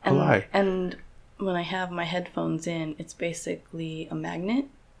lie, halai. And when I have my headphones in, it's basically a magnet.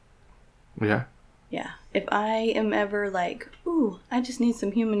 Yeah. Yeah. If I am ever like, ooh, I just need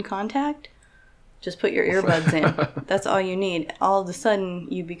some human contact, just put your earbuds in. That's all you need. All of a sudden,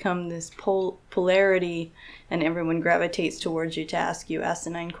 you become this polarity, and everyone gravitates towards you to ask you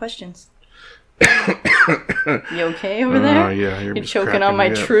asinine questions. You okay over there? Yeah, you're just choking on my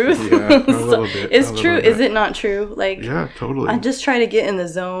cracking me up. truth. Yeah, a little bit. It's a true. little bit. Is it not true? Like, Yeah, totally. I just try to get in the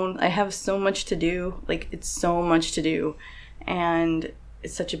zone. I have so much to do. Like, it's so much to do, and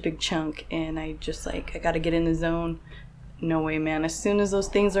it's such a big chunk. And I just I got to get in the zone. No way, man. As soon as those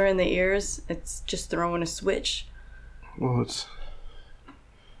things are in the ears, it's just throwing a switch. Well, it's...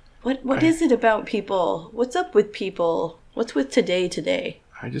 What is it about people? What's up with people? What's with today?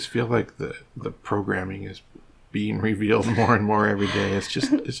 I just feel like the programming is being revealed more and more every day. It's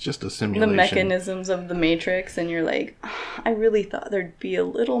just a simulation. The mechanisms of the Matrix, and you're like, I really thought there'd be a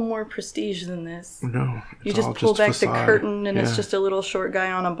little more prestige than this. No, you just pull back the curtain, and it's just a little short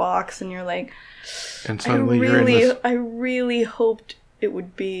guy on a box, and you're like, and suddenly you're in this... I really hoped it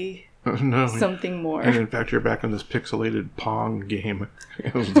would be something more. And in fact, you're back in this pixelated Pong game.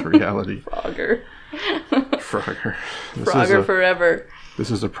 It was the reality. Frogger. Frogger forever.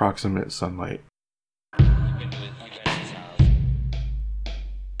 This is Approximate Sunlight.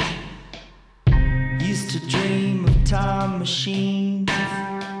 Used to dream of time machines.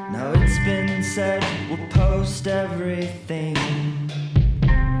 Now it's been said we'll post everything.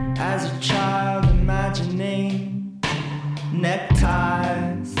 As a child imagining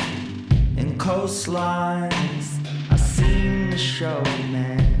neckties and coastlines, I seen the show,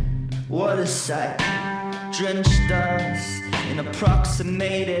 man. What a sight. Drenched us in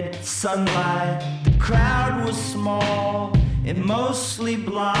approximated sunlight. The crowd was small and mostly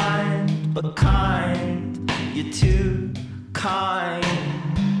blind, but kind. You're too kind.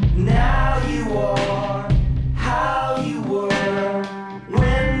 Now you are how you were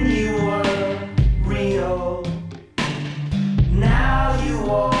when you were real. Now you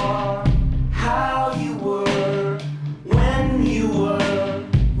are how you were when you were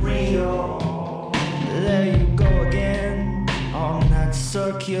real. There you go again on that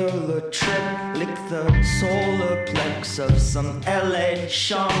circular trip. Lick the solar plex of some LA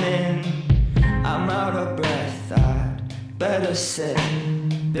shaman. I'm out of breath, I'd better sit.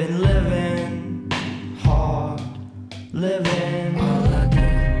 Been living hard, living. All I do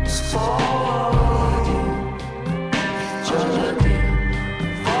is follow you. All I do,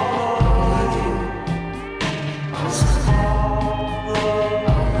 follow you. Just follow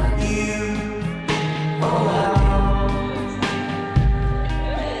you. All I do.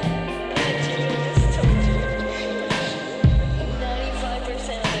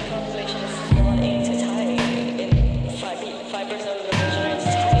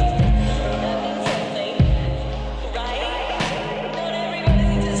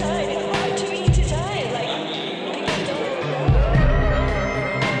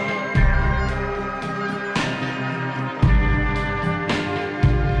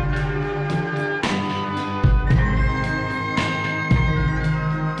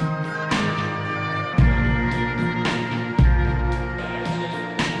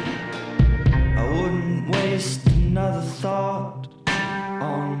 Thought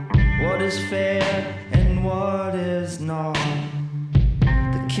on what is fair and what is not.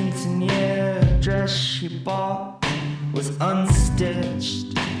 The quinceañera dress she bought was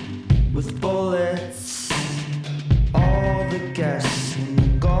unstitched with bullets. All the guests in the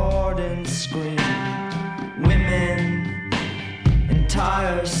garden screamed. Women in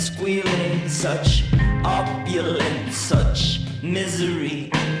tires squealing, such opulence, such misery,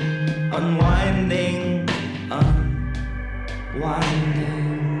 unwinding.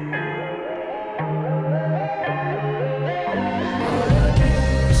 Winding. All I do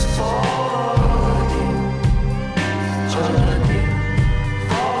is follow you. All I do,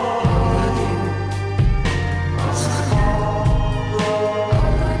 follow you. Just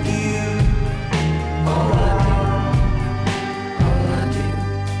follow you. All I do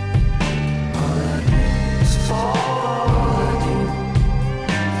is follow you.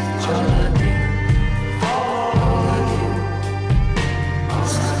 All I do, follow you.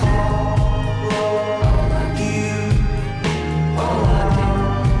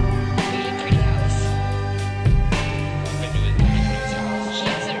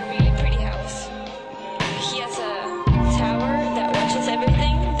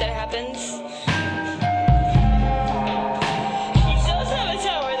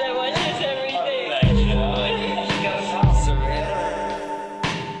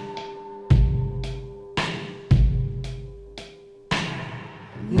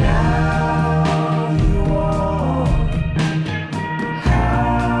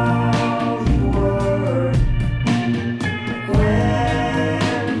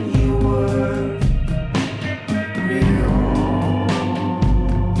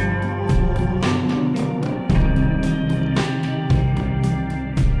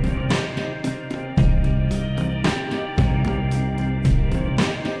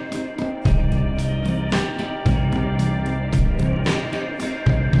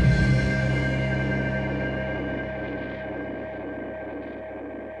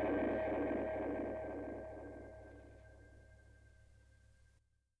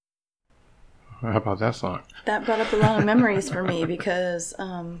 How about that song? That brought up a lot of memories for me because,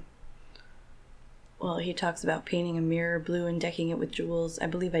 well, he talks about painting a mirror blue and decking it with jewels. I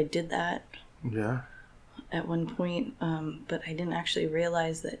believe I did that Yeah. at one point, but I didn't actually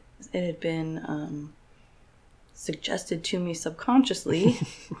realize that it had been suggested to me subconsciously.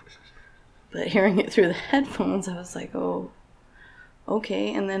 But hearing it through the headphones, I was like, oh,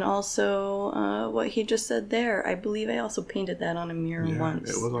 okay. And then also what he just said there, I believe I also painted that on a mirror Yeah, once.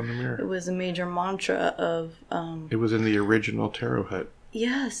 it was on the mirror. It was a major mantra of... It was in the original tarot hut.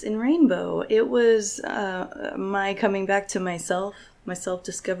 Yes, in Rainbow. It was my coming back to myself, my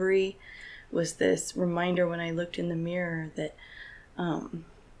self-discovery was this reminder when I looked in the mirror that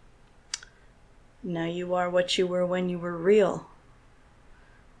now you are what you were when you were real.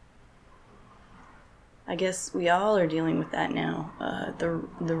 I guess we all are dealing with that now.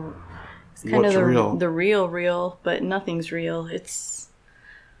 It's kind What's of real? the real, but nothing's real.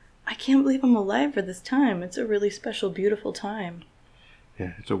 I can't believe I'm alive for this time. It's a really special, beautiful time.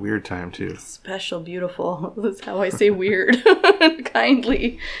 Yeah, it's a weird time too. Special, beautiful. That's how I say weird.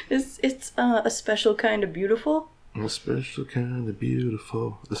 Kindly. It's a special kind of beautiful. A special kind of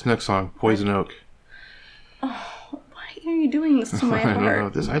beautiful. This next song, Poison Oak. Why are you doing this to my I don't know.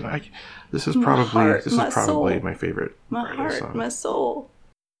 heart? This is My probably heart, this is my probably soul. my favorite. My Friday heart, song. my soul.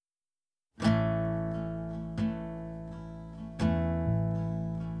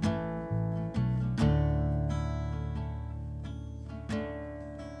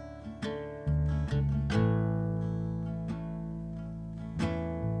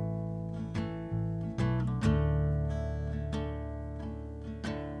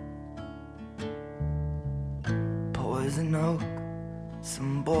 Poison oak,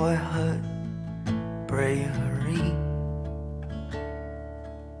 some boyhood bravery.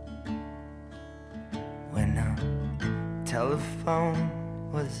 When a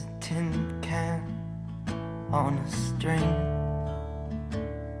telephone was a tin can on a string,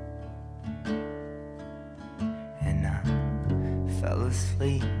 and I fell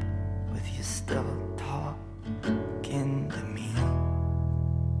asleep with you still talking to me.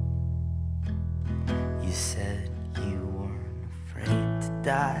 You said you weren't afraid to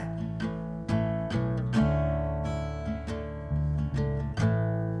die.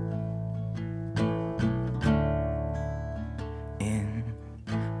 In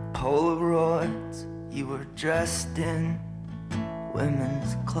Polaroids, you were dressed in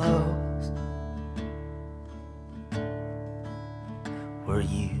women's clothes. Were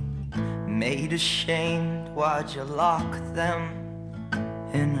you made ashamed? Why'd you lock them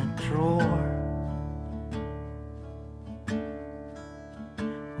in a drawer?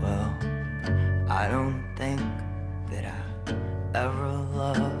 Well, I don't think that I ever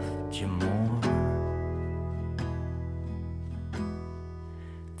loved you more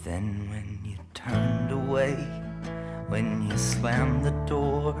than when you turned away, when you slammed the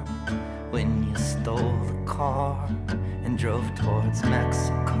door, when you stole the car and drove towards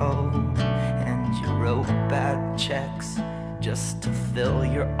Mexico, and you wrote bad checks just to fill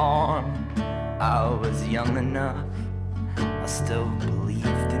your arm. I was young enough, I still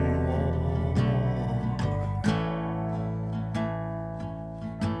believed in war.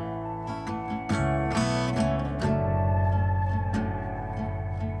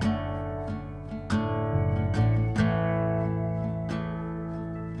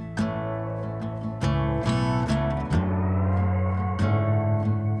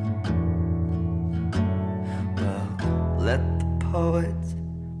 Well, let the poets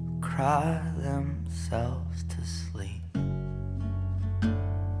cry themselves to sleep,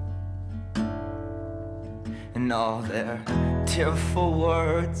 and all their tearful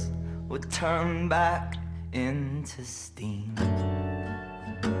words would turn back into steam.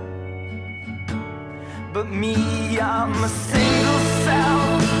 But me, I'm a single cell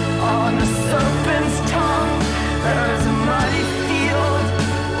on a serpent's tongue. There's a muddy field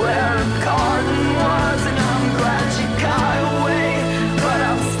where a garden was, and I'm glad you got away, but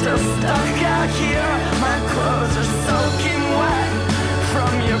I'm still stuck out here. My clothes are soaking wet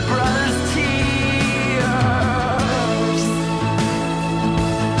from your brother's tears.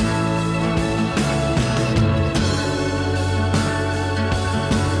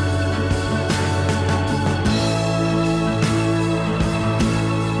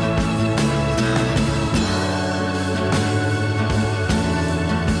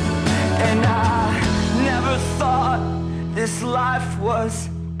 And I never thought this life was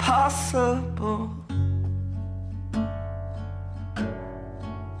possible.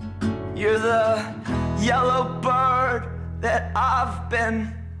 You're the yellow bird that I've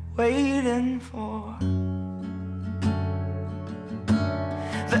been waiting for.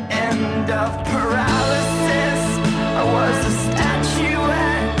 The end end of paralysis. I was a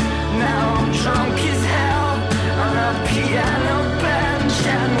statuette, now I'm drunk as hell on a piano bench.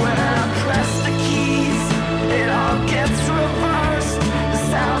 And when I press the keys, it all gets reversed. The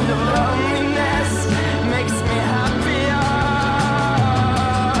sound of loneliness makes me happier.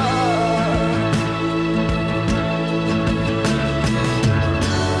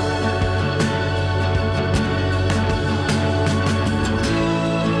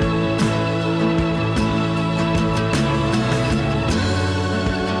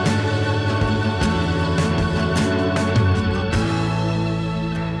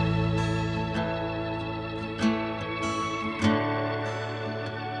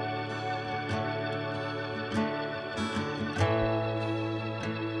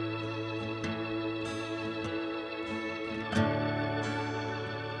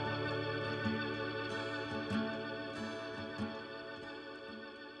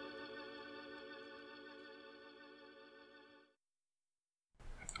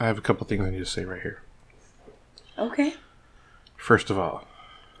 I have a couple things I need to say right here. Okay. First of all,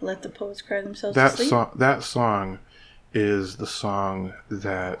 Let the poets cry themselves that to sleep. that song is the song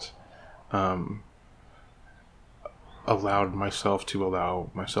that allowed myself to allow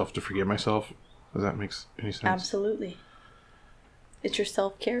myself to forgive myself. Does that make any sense? Absolutely. It's your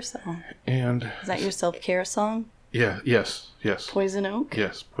self-care song. And Is that your self-care song? yeah, yes. Poison Oak?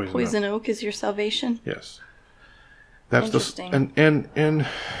 Yes, Poison Oak is your salvation? Yes. That's Interesting. and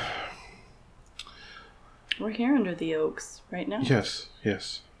We're here under the oaks right now. yes.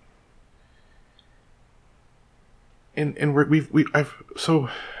 And I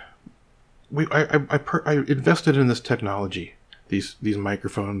invested in this technology, these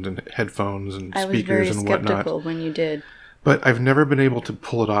microphones and headphones and I was very speakers and whatnot. skeptical when you did. But I've never been able to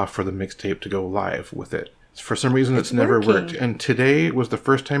pull it off for the mixtape to go live with it. For some reason, it's never working. worked. And today was the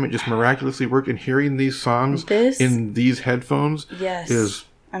first time it just miraculously worked. And hearing these songs in these headphones Yes. is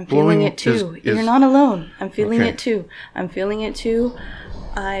I'm feeling blowing it too. is- You're not alone. I'm feeling Okay. it too. I'm feeling it too.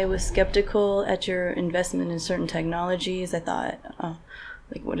 I was skeptical at your investment in certain technologies. I thought,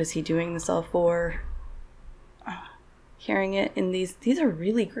 like, what is he doing this all for? Hearing it in these are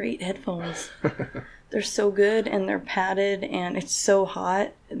really great headphones. They're so good and they're padded and it's so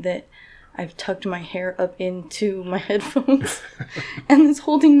hot that I've tucked my hair up into my headphones and it's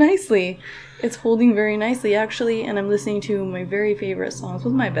holding nicely. It's holding very nicely actually, and I'm listening to my very favorite songs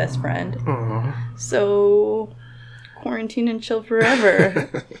with my best friend. Aw. So, quarantine and chill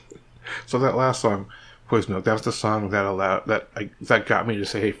forever. So that last song, Poison Oak, that was the song that got me to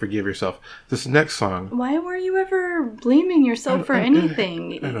say, "Hey, forgive yourself." This next song, Why were you ever blaming yourself for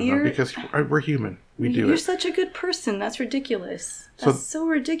anything? I don't know, because we're human. We do You're it. such a good person. That's ridiculous. That's so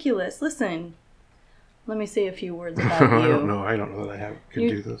ridiculous. Listen, let me say a few words about I you. don't know that I could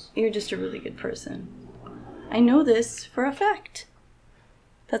do this. You're just a really good person. I know this for a fact.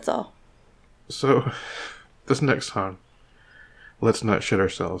 That's all. So, this next song, "Let's Not Shit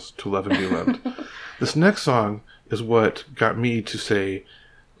Ourselves to Love and Be Loved." This next song is what got me to say,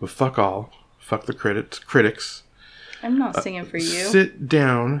 well, fuck all, fuck the critics. I'm not singing for you. Sit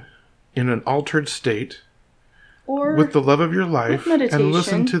down in an altered state Or with the love of your life and meditation.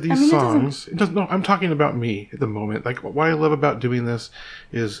 listen to I these mean, it songs. It doesn't, no, I'm talking about me at the moment. Like, what I love about doing this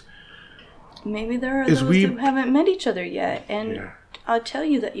is maybe there are Is those we- who haven't met each other yet, and Yeah. I'll tell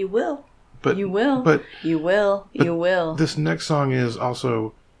you that you will. But You will. But You will. You will. this next song is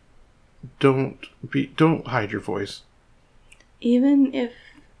also don't hide your voice. Even if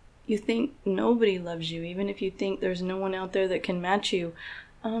you think nobody loves you, even if you think there's no one out there that can match you,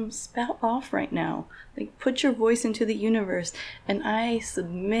 spout off right now. Like, put your voice into the universe, and I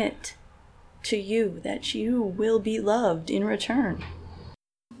submit to you that you will be loved in return.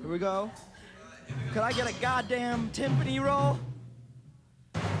 Here we go. Could I get a goddamn timpani roll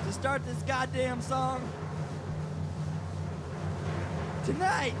to start this goddamn song?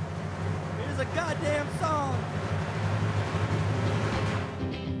 Tonight, it is a goddamn song.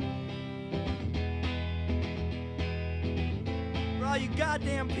 For all you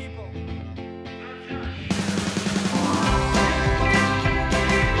goddamn people.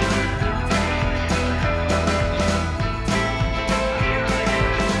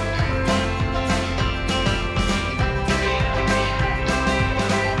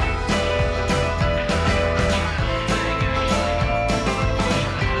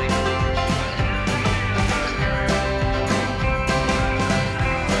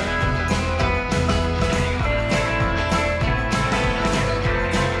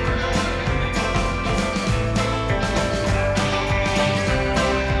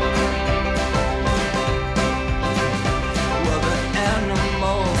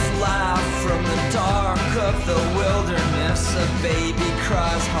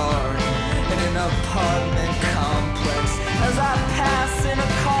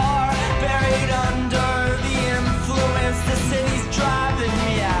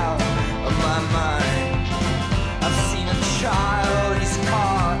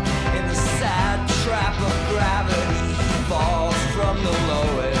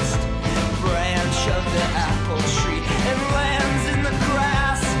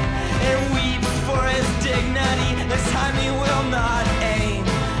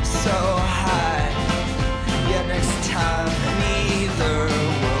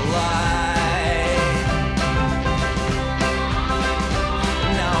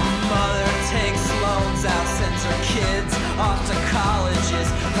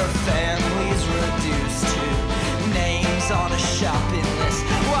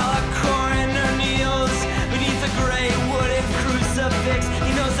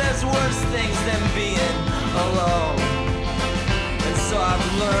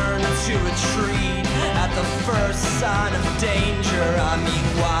 I mean,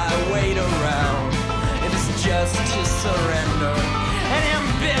 why wait around if it's just to surrender? An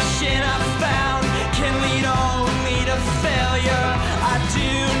ambition I found can lead only to failure. I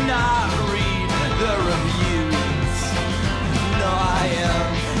do not read the reviews. No, I am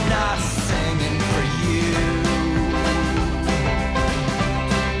not singing for you.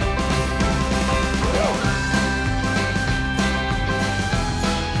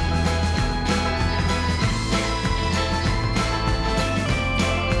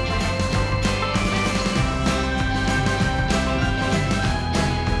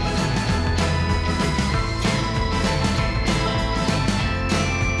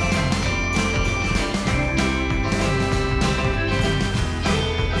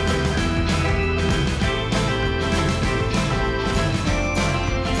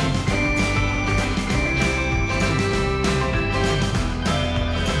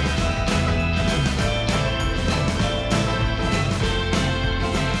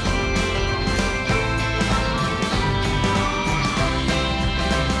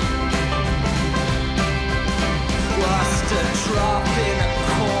 Dropping a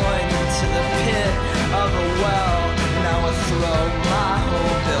coin into the pit of a well. Now I throw my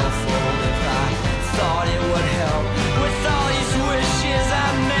whole billfold if I thought it would help. With all these wishes I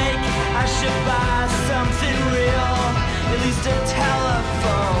make, I should buy something real. At least a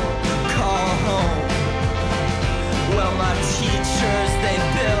telephone call home. Well, my teachers, they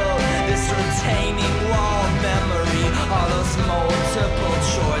built this retaining wall memory. All those multiple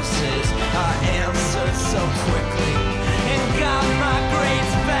choices I answered so quickly. And got my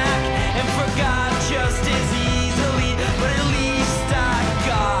grades back and forgot just as easily. But at least I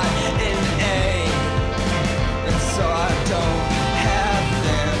got an A, and so I don't have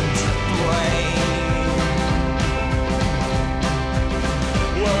them to blame.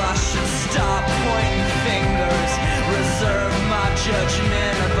 Well, I should stop pointing fingers, reserve my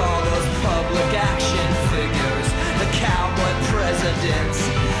judgment of all those public action figures, the cowboy presidents,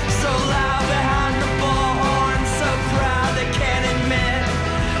 so loud behind the bullhorn, so proud they can't admit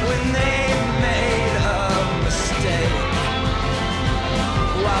when they made a mistake.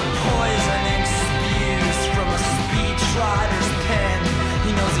 While poisoning spews from a speechwriter's pen,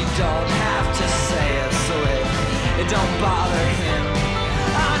 he knows he don't have to say it, so it don't bother him.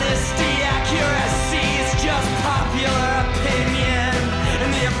 Honesty, accuracy is just popular opinion, and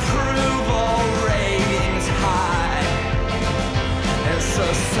the approval rating's high, and so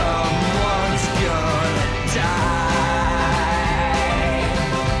someone's gonna die.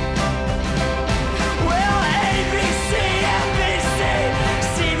 Well, ABC, NBC,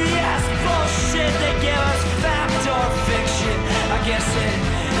 CBS bullshit, they give us fact or fiction. I guess it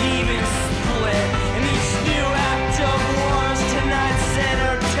even split, and each new act of war's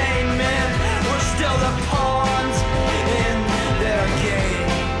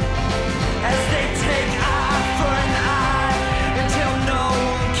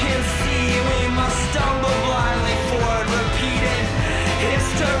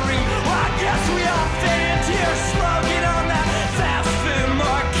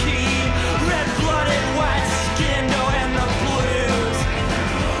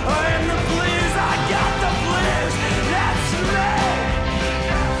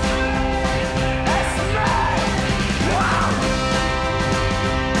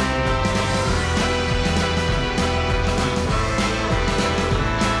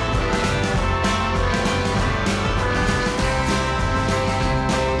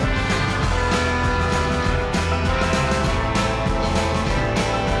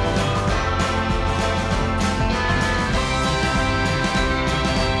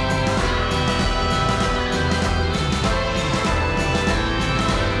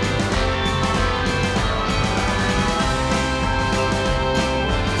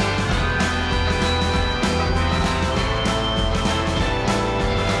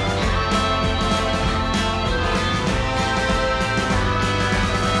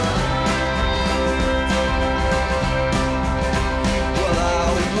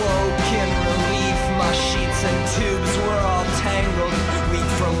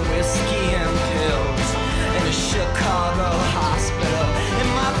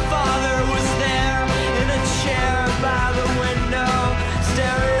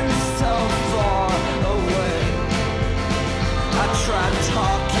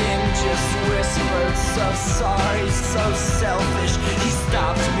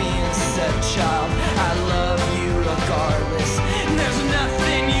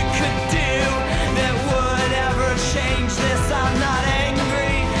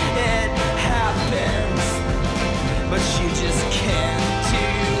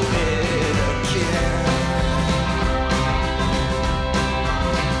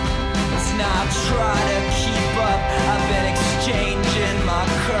I try to keep up. I've been exchanging my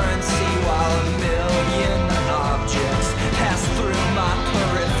currency while a million objects pass through my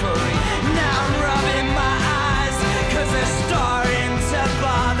periphery. Now I'm rubbing my eyes, cause they're starting to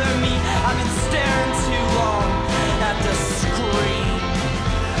bother me. I've been staring too long at the screen.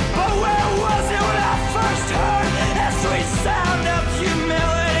 But where was it when I first heard that sweet sound of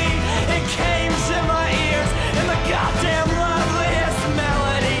humility? It came to my ears in the goddamn loveliest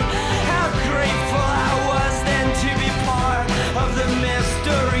melody. How grateful I was then to be part of the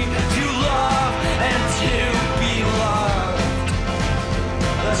mystery, to love and to be loved.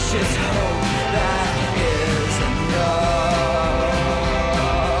 Let's just hope that is enough.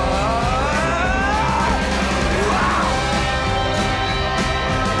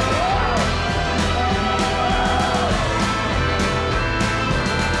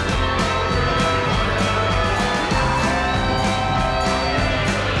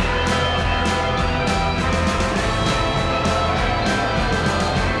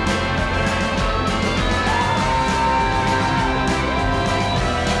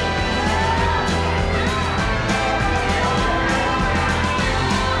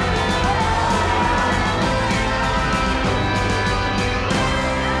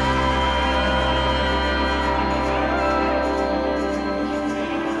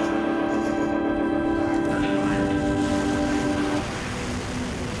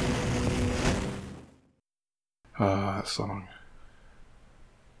 That song.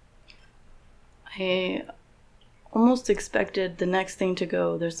 I almost expected the next thing to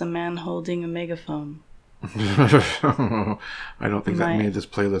go, there's a man holding a megaphone. I don't think that Right. made this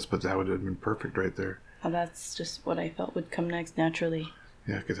playlist, but that would have been perfect right there. Well, that's just what I felt would come next naturally.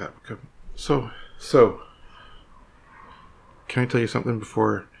 Yeah, because that would come. So, can I tell you something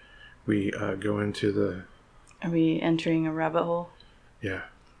before we go into the? Are we entering a rabbit hole? Yeah,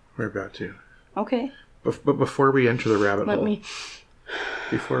 we're about to. Okay. But before we enter the rabbit Let hole, me.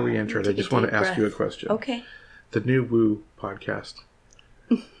 before we enter it, I Take a just want to deep ask you a breath. question. Okay. The new Woo podcast.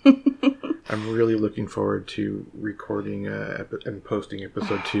 I'm really looking forward to recording and posting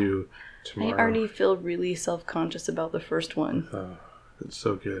episode 2 tomorrow. I already feel really self-conscious about the first one. It's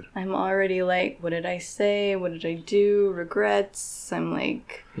so good. I'm already like, what did I say? What did I do? Regrets. I'm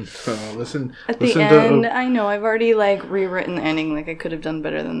like, Listen. at the listen end, to I know I've already like rewritten the ending. Like I could have done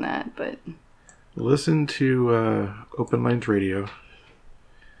better than that, but listen to Open Lines Radio.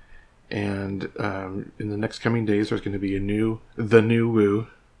 And in the next coming days, there's going to be the new Woo.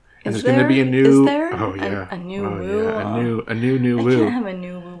 And Is there's going to be a there? new. Is there? Oh yeah, A new oh, Woo? Yeah. A new I Woo. can't have a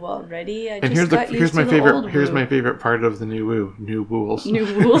new woo already. I And just got used here's to my the favorite old here's woo. my favorite part of the new Woo, new Wools. New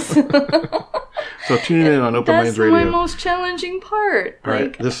rules. So tune in on Open That's Lines Radio. my most challenging part. All right,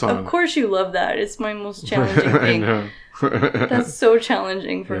 Like, this song. Of course you love that. It's my most challenging I thing. know. That's so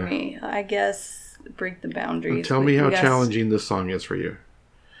challenging for Yeah. me. I guess break the boundaries. Tell me Like, how you guys- challenging this song is for you.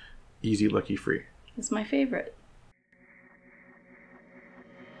 Easy, Lucky, Free. It's my favorite.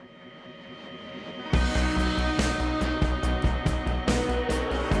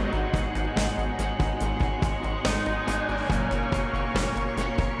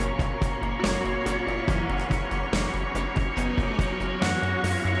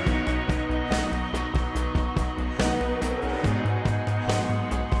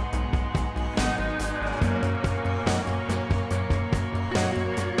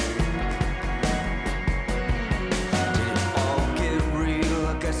 Did it all get real?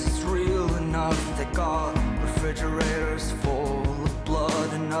 I guess it's real enough. They got refrigerators full of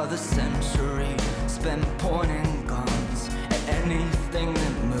blood. Another century spent pointing guns at anything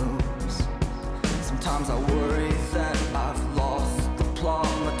that moves. Sometimes I worry that I've lost the plot.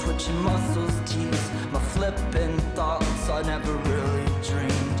 My twitching muscles tease my flipping thoughts. I never really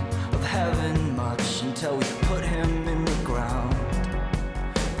dreamed of heaven much until we put him in the ground.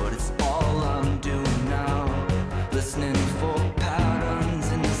 But it's all I'm doing now, listening for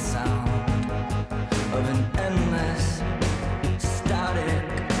patterns in the sound of an endless static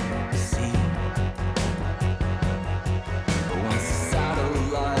sea. But once the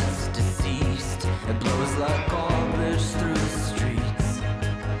satellite's deceased, it blows like garbage through the streets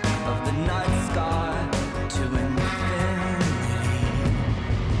of the night sky to infinity.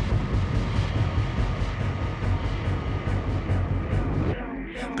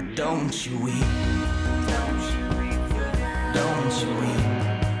 But don't you weep. Don't you weep.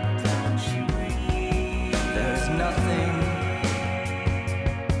 There's nothing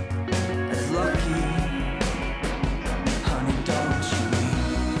as lucky. Honey, don't you weep.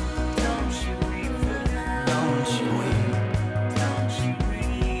 Don't you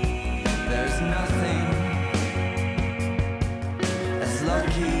weep. There's nothing as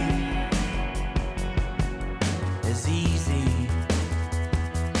lucky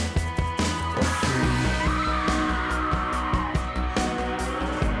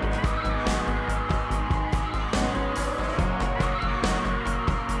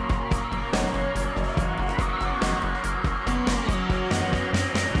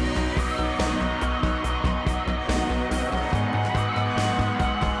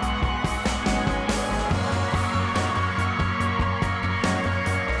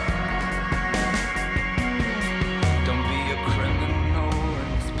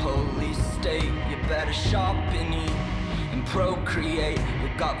procreate. You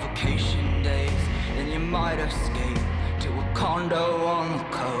got vacation days, then you might escape to a condo on the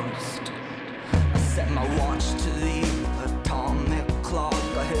coast. I set my watch to the atomic clock.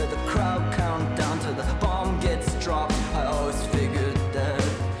 I hear the crowd count down till the bomb gets dropped. I always figured there'd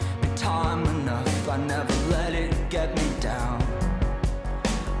be time enough. I never let it get me down,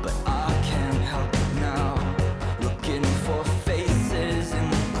 but I can't help it now. Looking for faces in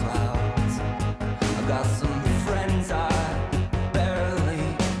the clouds. I got some friends I barely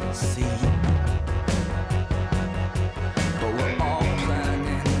see, but we're all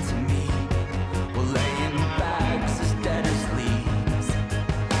planning to meet. We're laying bags as dead as leaves,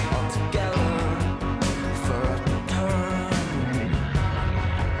 all together for a turn.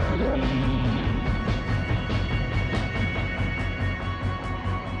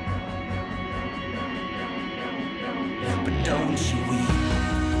 But don't you weep,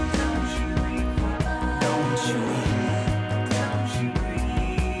 don't you weep.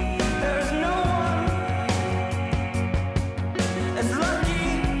 There's no one as lucky,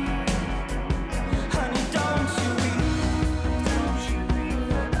 honey, don't you weep, don't you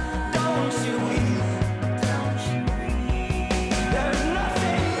weep. There's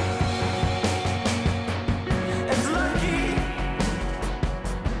nothing as lucky,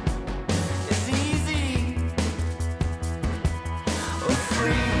 it's easy or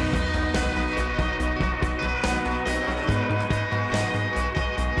free.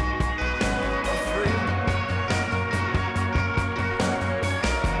 Or free. Or free.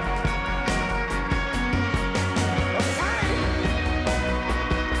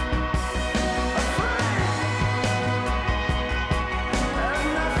 Or free. There's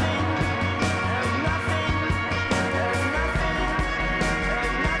nothing, there's nothing, there's nothing,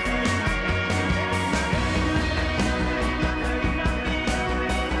 there's nothing.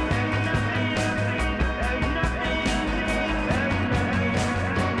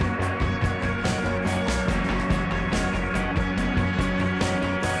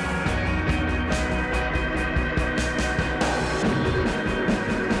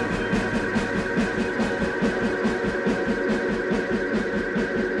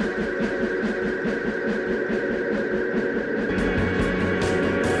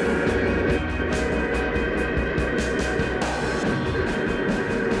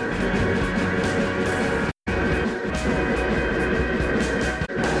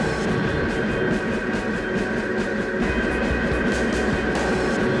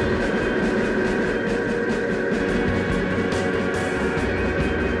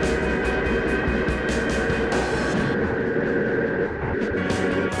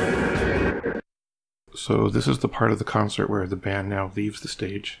 So this is the part of the concert where the band now leaves the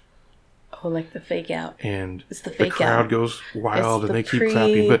stage, Oh, like the fake out. and It's the the fake crowd out. goes wild, It's and the they keep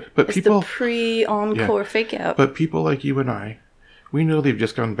clapping. But it's people, the pre-encore fake out. but people like you and I, we know they've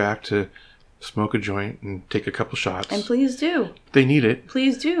just gone back to smoke a joint and take a couple shots. And please do. They need it,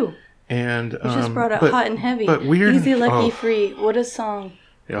 Please do. and You just brought out but- Hot and Heavy. But weird. Easy Lucky oh, Free. What a song.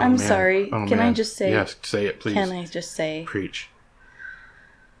 oh, I'm man. sorry. Oh, Can I man. just say? Yes, say it, please. Can I just say? Preach.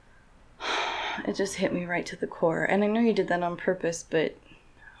 It just hit me right to the core. And I know you did that on purpose, but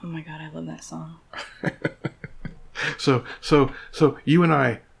oh my god, I love that song. So you and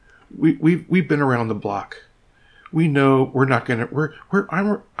I, we've been around the block. We know we're not gonna.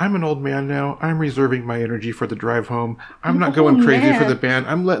 I'm an old man now. I'm reserving my energy for the drive home. I'm not going crazy for the band.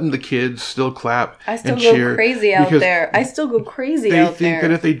 I'm letting the kids still clap I still and go cheer crazy out because there. I still go crazy They out think there.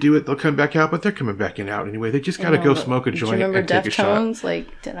 that if they do it, they'll come back out, but they're coming back in out anyway. They just gotta go smoke a Do joint you remember and take a shot. Deftones?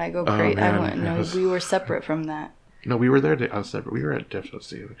 Like, did I go crazy? I man, wouldn't know. yes. We were separate from that. No, we were there separate. We were at Deftones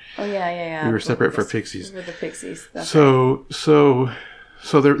together. Oh yeah. We were separate for Pixies. We were the Pixies. That's So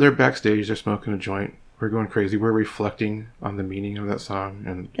they're backstage. They're smoking a joint. We're going crazy. We're reflecting on the meaning of that song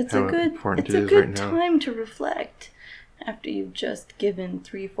and It's how a good, important it's it a is good right now. time to reflect after you've just given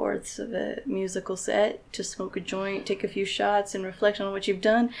 3/4 of a musical set to smoke a joint, take a few shots, and reflect on what you've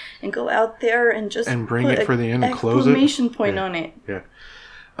done, and go out there and just And bring put it for the end and close it. exclamation point Yeah. on it.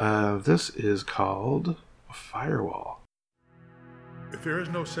 Yeah. This is called Firewall. If there is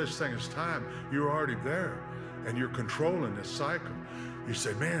no such thing as time, you're already there, and you're controlling this cycle. You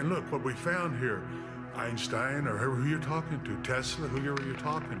say, man, look what we found here. Einstein, or who you're talking to, Tesla, whoever you're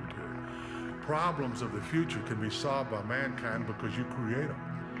talking to. Problems of the future can be solved by mankind because you create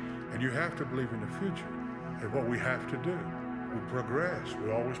them. And you have to believe in the future and what we have to do. We progress. We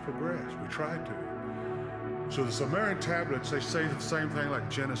always progress. We try to. So the Sumerian tablets, they say the same thing like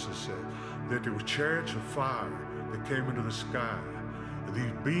Genesis said, that there were chariots of fire that came into the sky.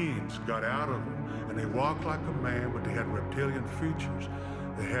 These beings got out of them, and they walked like a man, but they had reptilian features.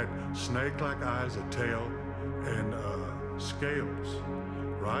 They had snake-like eyes, a tail, and scales,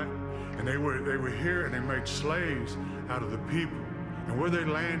 right? And they were here and they made slaves out of the people. And where they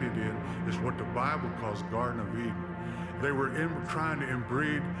landed in is what the Bible calls Garden of Eden. They were trying to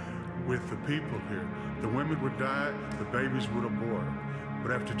inbreed with the people here. The women would die, the babies would abort.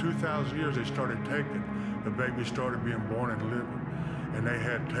 But after 2,000 years, they started taking. The babies started being born and living. And they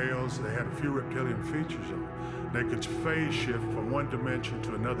had tails, they had a few reptilian features on them. They could phase shift from one dimension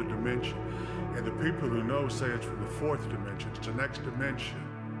to another dimension. And the people who know say it's from the fourth dimension, it's the next dimension.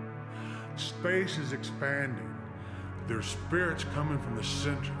 Space is expanding. There's spirits coming from the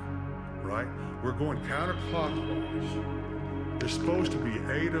center, right? We're going counterclockwise. There's supposed to be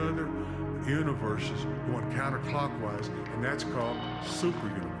 8 other universes going counterclockwise, and that's called super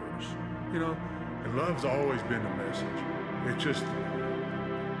universe. You know, and love's always been the message. It's just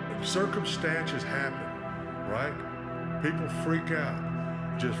circumstances happen, right? People freak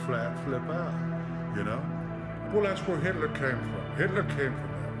out, just flat flip out, you know? Well, that's where Hitler came from. Hitler came from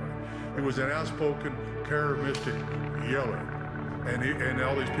that way. He was an outspoken, charismatic yeller. And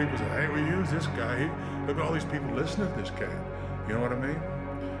all these people say, hey, we use this guy. Look at all these people listening to this guy. You know what I mean?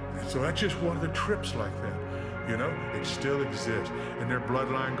 And so that's just one of the trips like that. You know, it still exists. And their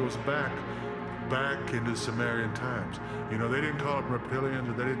bloodline goes back into Sumerian times. You know, they didn't call them reptilians,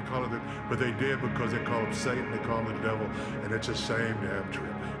 or they didn't call it that, but they did because they call them Satan, they call them the devil, and it's the same damn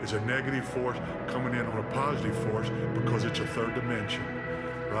trip. It's a negative force coming in on a positive force because it's a third dimension,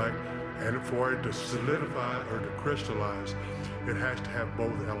 right? And for it to solidify or to crystallize, it has to have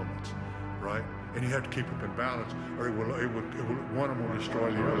both elements, right? And you have to keep them in balance, or one of them will destroy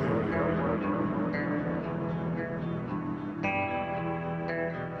the other.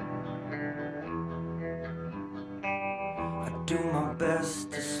 Do my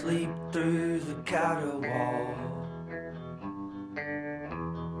best to sleep through the caterwaul.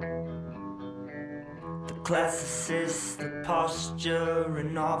 The classicist, the posture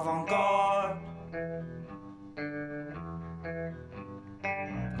and avant-garde.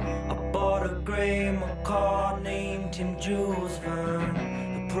 I bought a grey macaw, named him Jules Verne.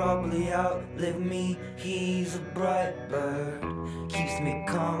 He'll probably outlive me, he's a bright bird. Keeps me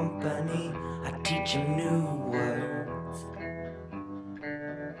company, I teach him new words.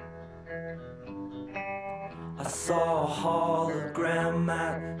 I saw a hologram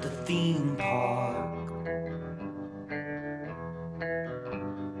at the theme park.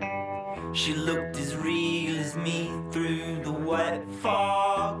 She looked as real as me through the white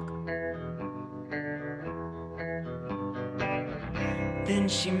fog. Then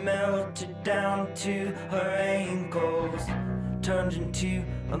she melted down to her ankles, turned into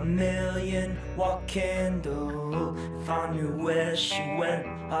a 1,000,000-watt candle. If I knew where she went,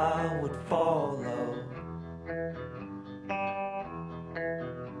 I would follow.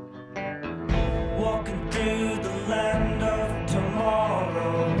 Walking through the land of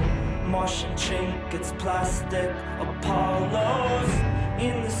tomorrow, Martian trinkets, plastic Apollos.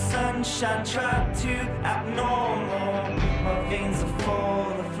 In the sunshine, tried to act normal. My veins are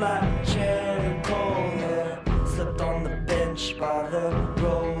full of flat cherry cola. Slept on the bench by the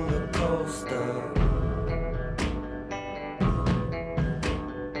roller coaster.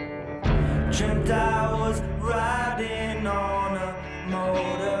 Dreamt I was riding on a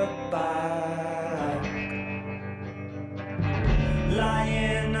motorbike.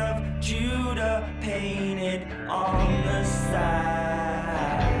 Lion of Judah painted on the side.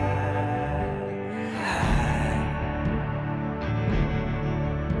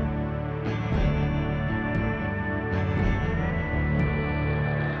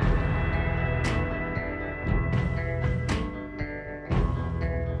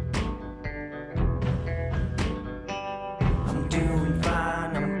 I'm doing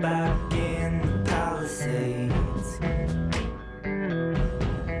fine, I'm back in the Palisades.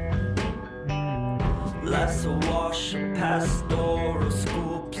 Life's a wash, a pastoral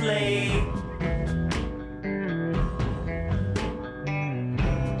school play.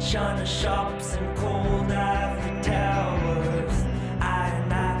 China shops and cold ivory towers. I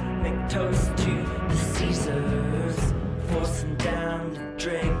make toast to the Caesars, forcing down the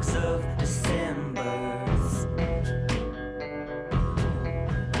dregs of Decembers.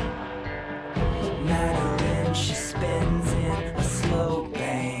 Madeline, she spins in a slow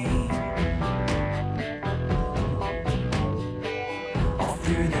bang.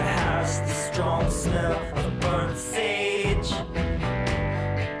 Through the house, the strong smell of burnt sage.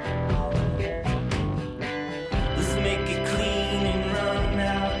 Let's make it clean and run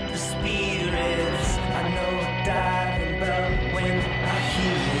out the spirits. I know a diving bell when I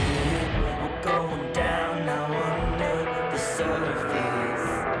hear it. We're going down now under the surface.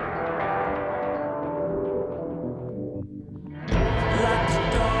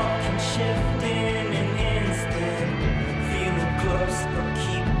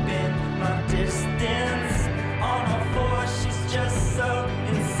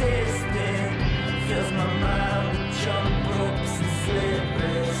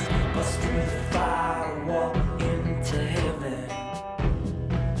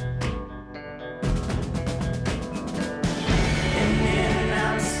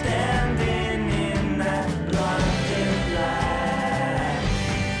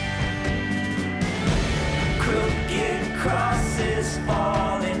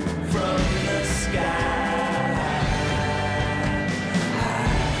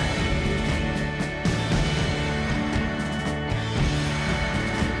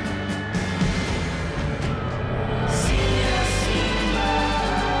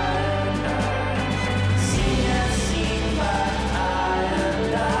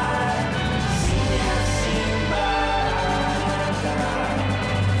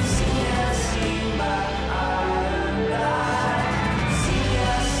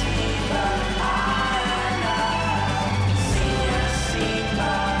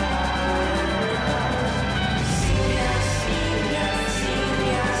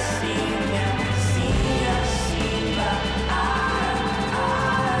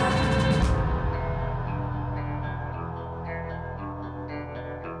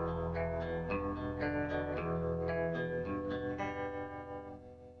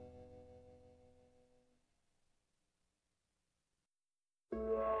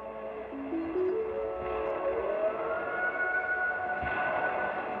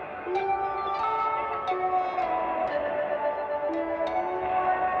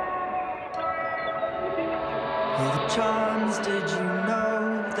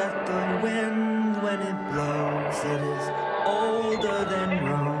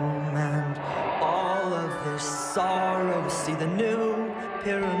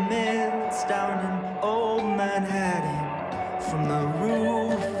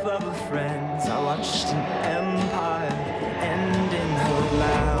 friends. I watched an empire end in her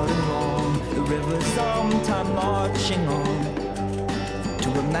loud and long. The river's armed, time marching on to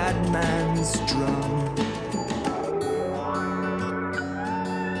a madman's drum.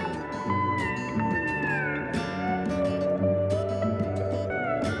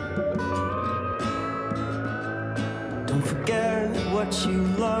 Don't forget what you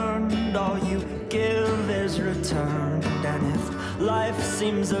learned, all you give is returned. And if life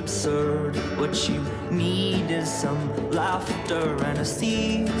seems absurd, what you need is some laughter and a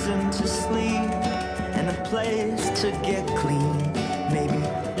season to sleep and a place to get clean. Maybe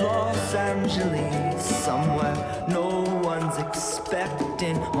Los Angeles, somewhere no one's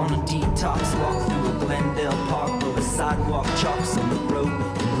expecting. On a detox walk through a Glendale Park where the sidewalk chalks on the road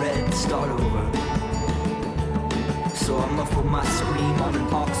and red start over. So I muffle my scream on an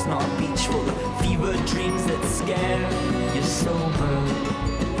Oxnard beach full of fever dreams that scare you sober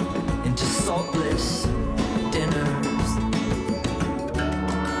into saltless dinners.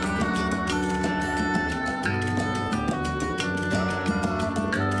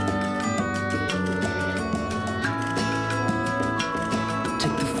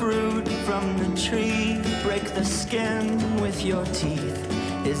 Take the fruit from the tree, break the skin with your teeth.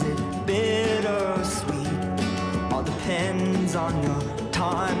 Is it bitter or sweet? Depends on your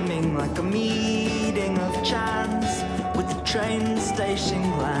timing, like a meeting of chance with the train station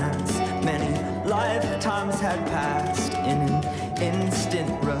glance. Many lifetimes had passed in an instant,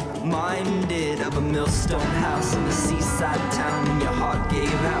 reminded of a millstone house in a seaside town, and your heart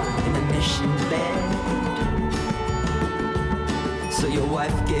gave out in a mission bed. So your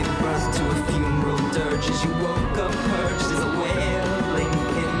wife gave birth to a funeral dirge as you woke up purged as a wailing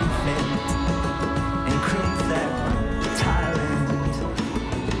infant and crooned that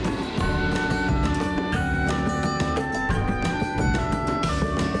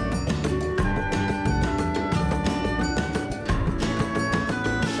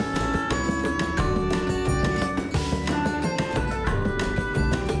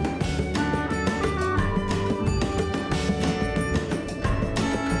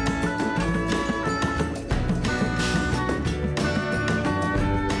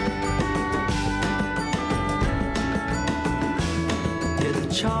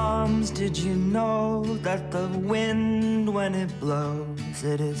Did you know that the wind, when it blows,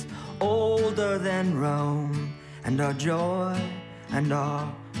 it is older than Rome, and our joy and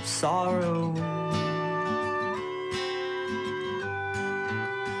our sorrow?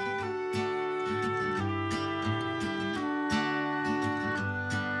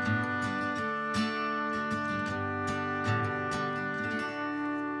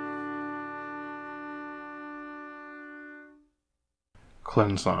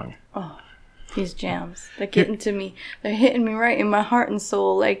 Cleanse song. Oh, these jams. They're getting to me. They're hitting me right in my heart and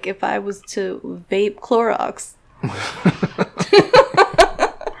soul, like if I was to vape Clorox.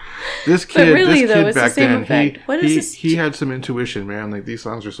 This kid, really, this though, kid it's the back same then, effect. What is this? he had some intuition, man. Like, these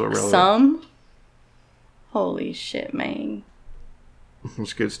songs are so relevant. Some? Holy shit, man.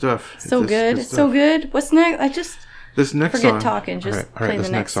 It's good stuff. So good. It's so good. What's next? This next forget song. talking. Just all right, play this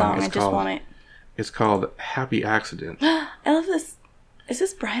the next song. I just want it. It's called Happy Accident. I love this. Is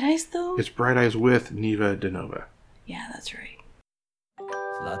this Bright Eyes, though? It's Bright Eyes with Neva Denova. Yeah, that's right.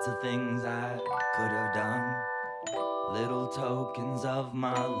 Lots of things I could have done, little tokens of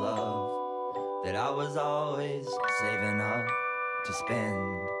my love that I was always saving up to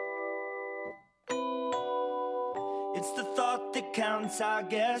spend. It's the thought that counts, I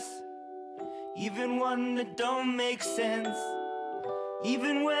guess, even one that don't make sense,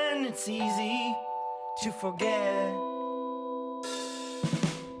 even when it's easy to forget.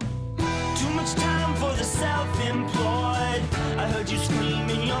 Too much time for the self-employed. I heard you scream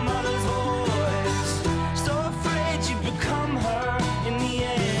in your mother's voice, so afraid you become her in the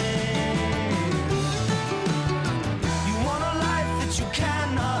end. You want a life that you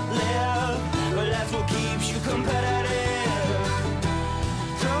cannot live, but that's what keeps you competitive.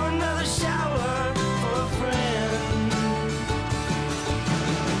 Throw another shower for a friend.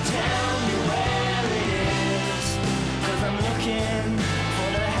 Tell me where it is, 'cause I'm looking for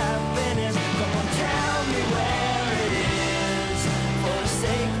the happiness. Come on, tell me where it is, for the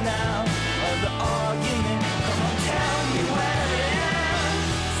sake now of the argument. Come on, tell me where it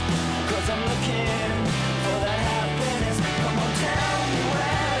is, 'cause I'm looking for the happiness. Come on, tell me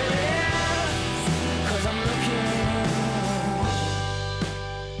where it is, 'cause I'm looking.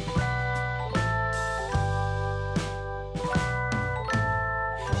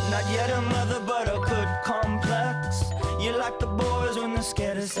 Not yet a mother, but a good complex. You like the boys when they're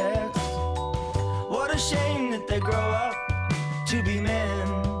scared of sex. What a shame that they grow up to be men.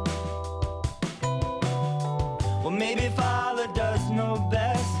 maybe father does know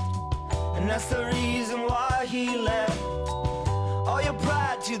best, and that's the reason why he left. All your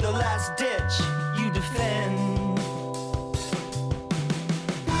pride to the last ditch you defend.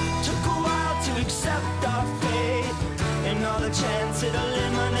 Took a while to accept our fate and all the chance it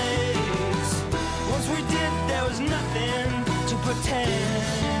eliminates. Once we did, there was nothing to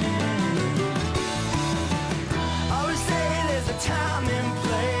pretend. Always say there's a time and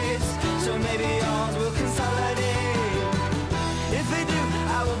place, so maybe yours will consolidate. If they do,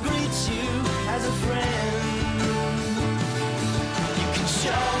 I will greet you as a friend. You can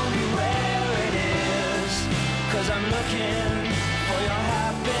show me where it is, 'cause I'm looking for your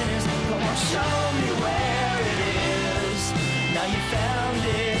happiness. Come on, show me where it is. Now you found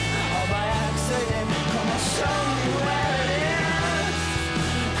it all by accident. Come on, show me where it is,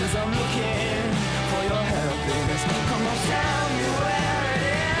 'cause I'm looking for your happiness. Come on, tell me where it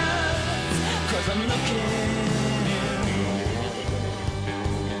is, 'cause I'm looking.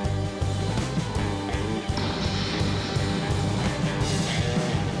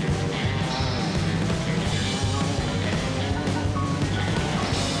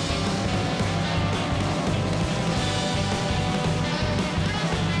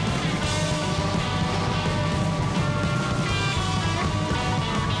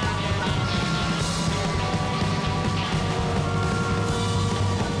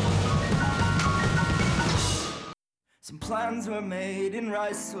 Some plans were made and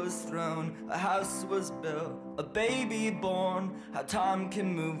rice was thrown, a house was built, a baby born. How time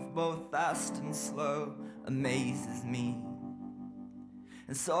can move both fast and slow amazes me.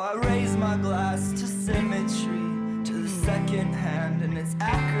 And so I raise my glass to symmetry, to the second hand and its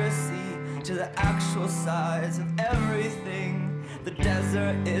accuracy, to the actual size of everything. The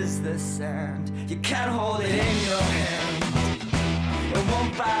desert is the sand, you can't hold it in your hand. It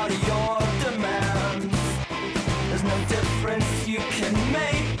won't bow to your demands. There's no difference you can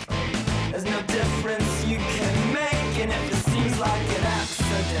make. There's no difference you can make. And if it seems like an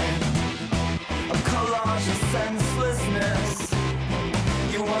accident, a collage of senselessness,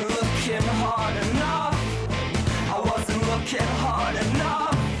 you weren't looking hard enough. I wasn't looking hard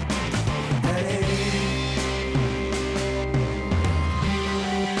enough. Hey.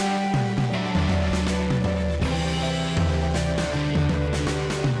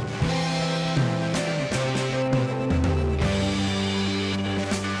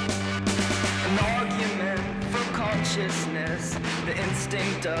 The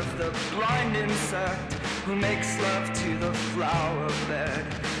instinct of the blind insect who makes love to the flower bed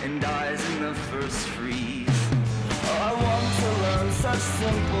and dies in the first freeze. Oh, I want to learn such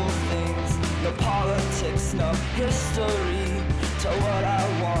simple things, no politics, no history, to what I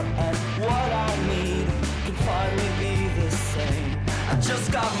want and what I need can finally be the same. I just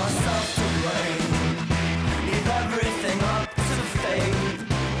got myself to blame, leave everything up to fate,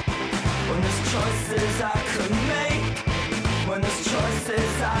 when there's choices I could make. When there's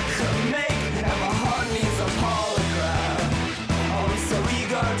choices I could make, and my heart needs a polygraph. Always so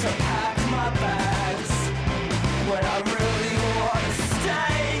eager to pack my bags, when I really wanna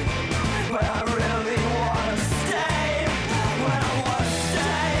stay, when I really wanna stay, when I wanna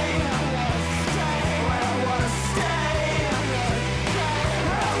stay, when I wanna stay,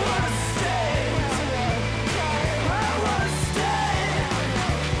 when I wanna stay, when I wanna stay.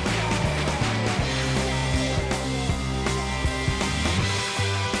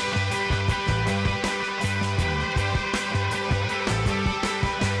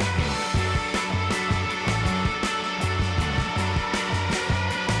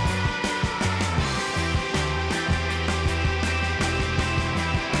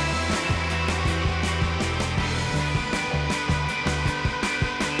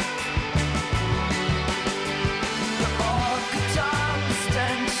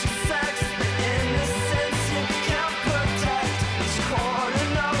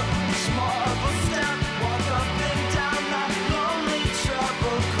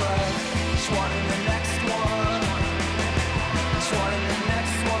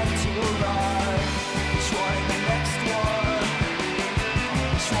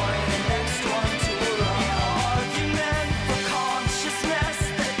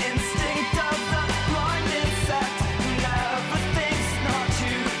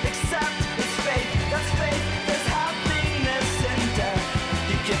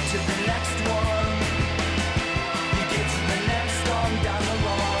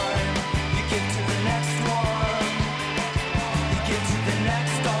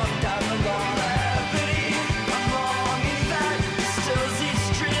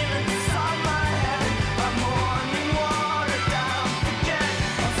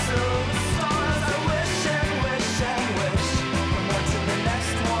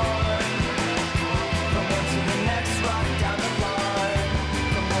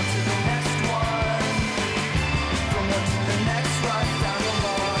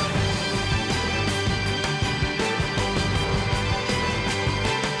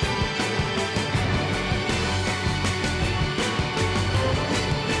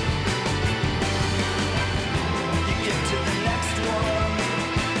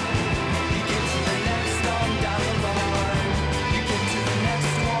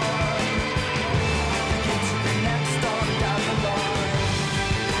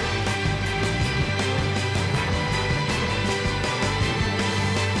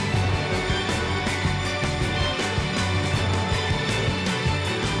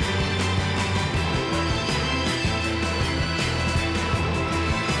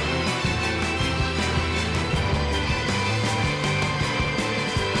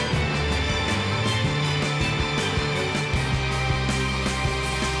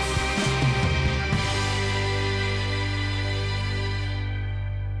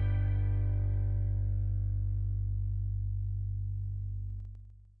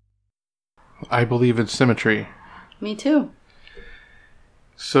 I believe in symmetry. Me too.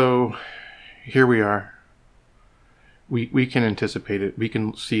 So, here we are. We can anticipate it. We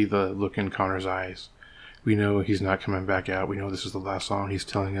can see the look in Connor's eyes. We know he's not coming back out. We know this is the last song. He's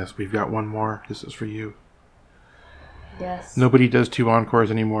telling us, we've got one more. This is for you. Yes. Nobody does 2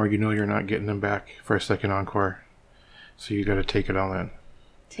 encores anymore. You know you're not getting them back for a second encore. So you got to take it all in.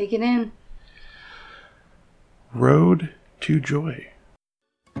 Take it in. Road to Joy.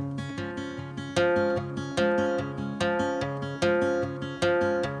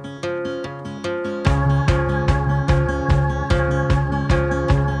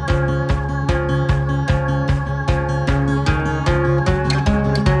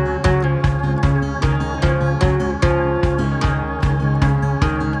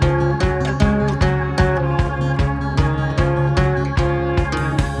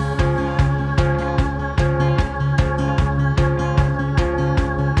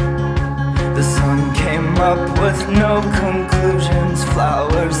 The sun came up with no conclusions.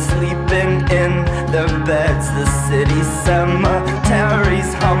 Flowers sleeping in their beds. The city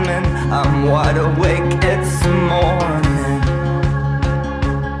cemetery's humming. I'm wide awake, it's morning.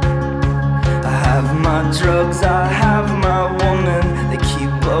 I have my drugs, I have my woman. They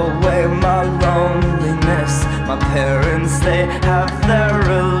keep away my loneliness. My parents, they have their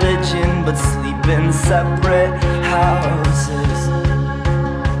religion, but sleep in separate houses.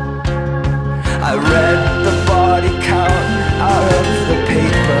 I read the body count out of the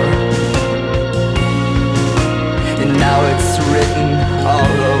paper, and now it's written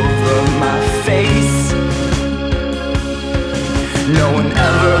all over my face. No one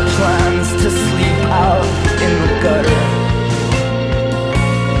ever plans to sleep out in the gutter.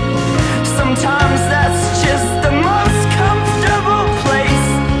 Sometimes that's just the most comfortable place.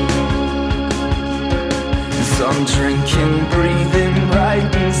 So I'm drinking, breathing,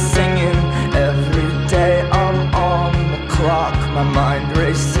 writing, singing. Every day I'm on the clock. My mind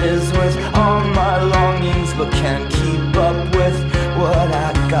races with all my longings, but can't keep up with what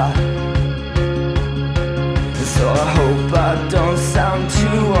I got. So I hope I don't sound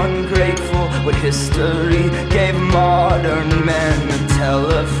too ungrateful. What history gave modern men a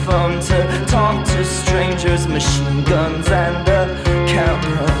telephone to talk to strangers, machine guns and a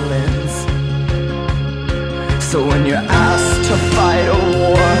camera lens. So when you're asked to fight a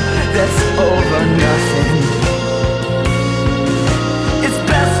war that's over nothing, it's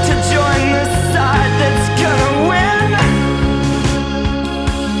best to join the side that's gonna win.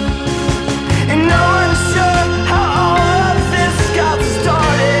 And no one's sure how all of this got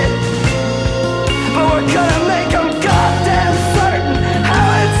started, but we're gonna make them goddamn certain how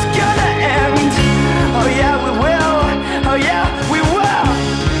it's gonna end. Oh yeah, we will. Oh yeah, we will.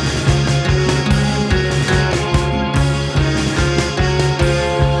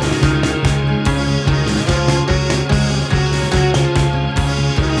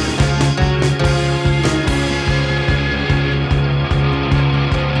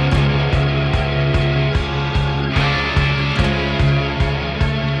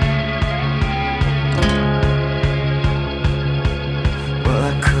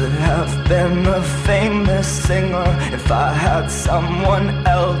 Been a famous singer if I had someone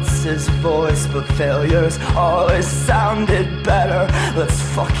else's voice, but failures always sounded better. Let's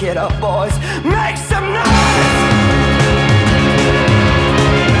fuck it up, boys. Make some noise!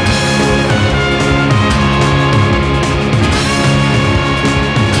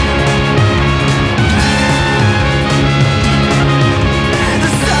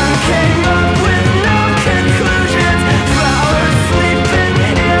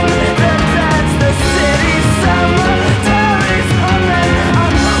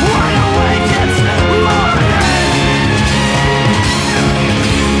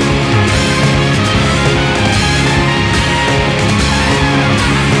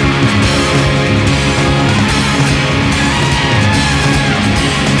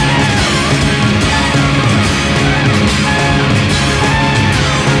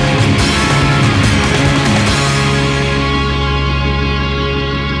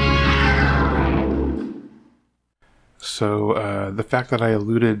 So the fact that I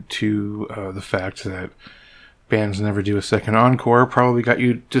alluded to the fact that bands never do a second encore probably got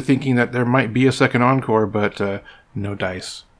you to thinking that there might be a second encore, but no dice.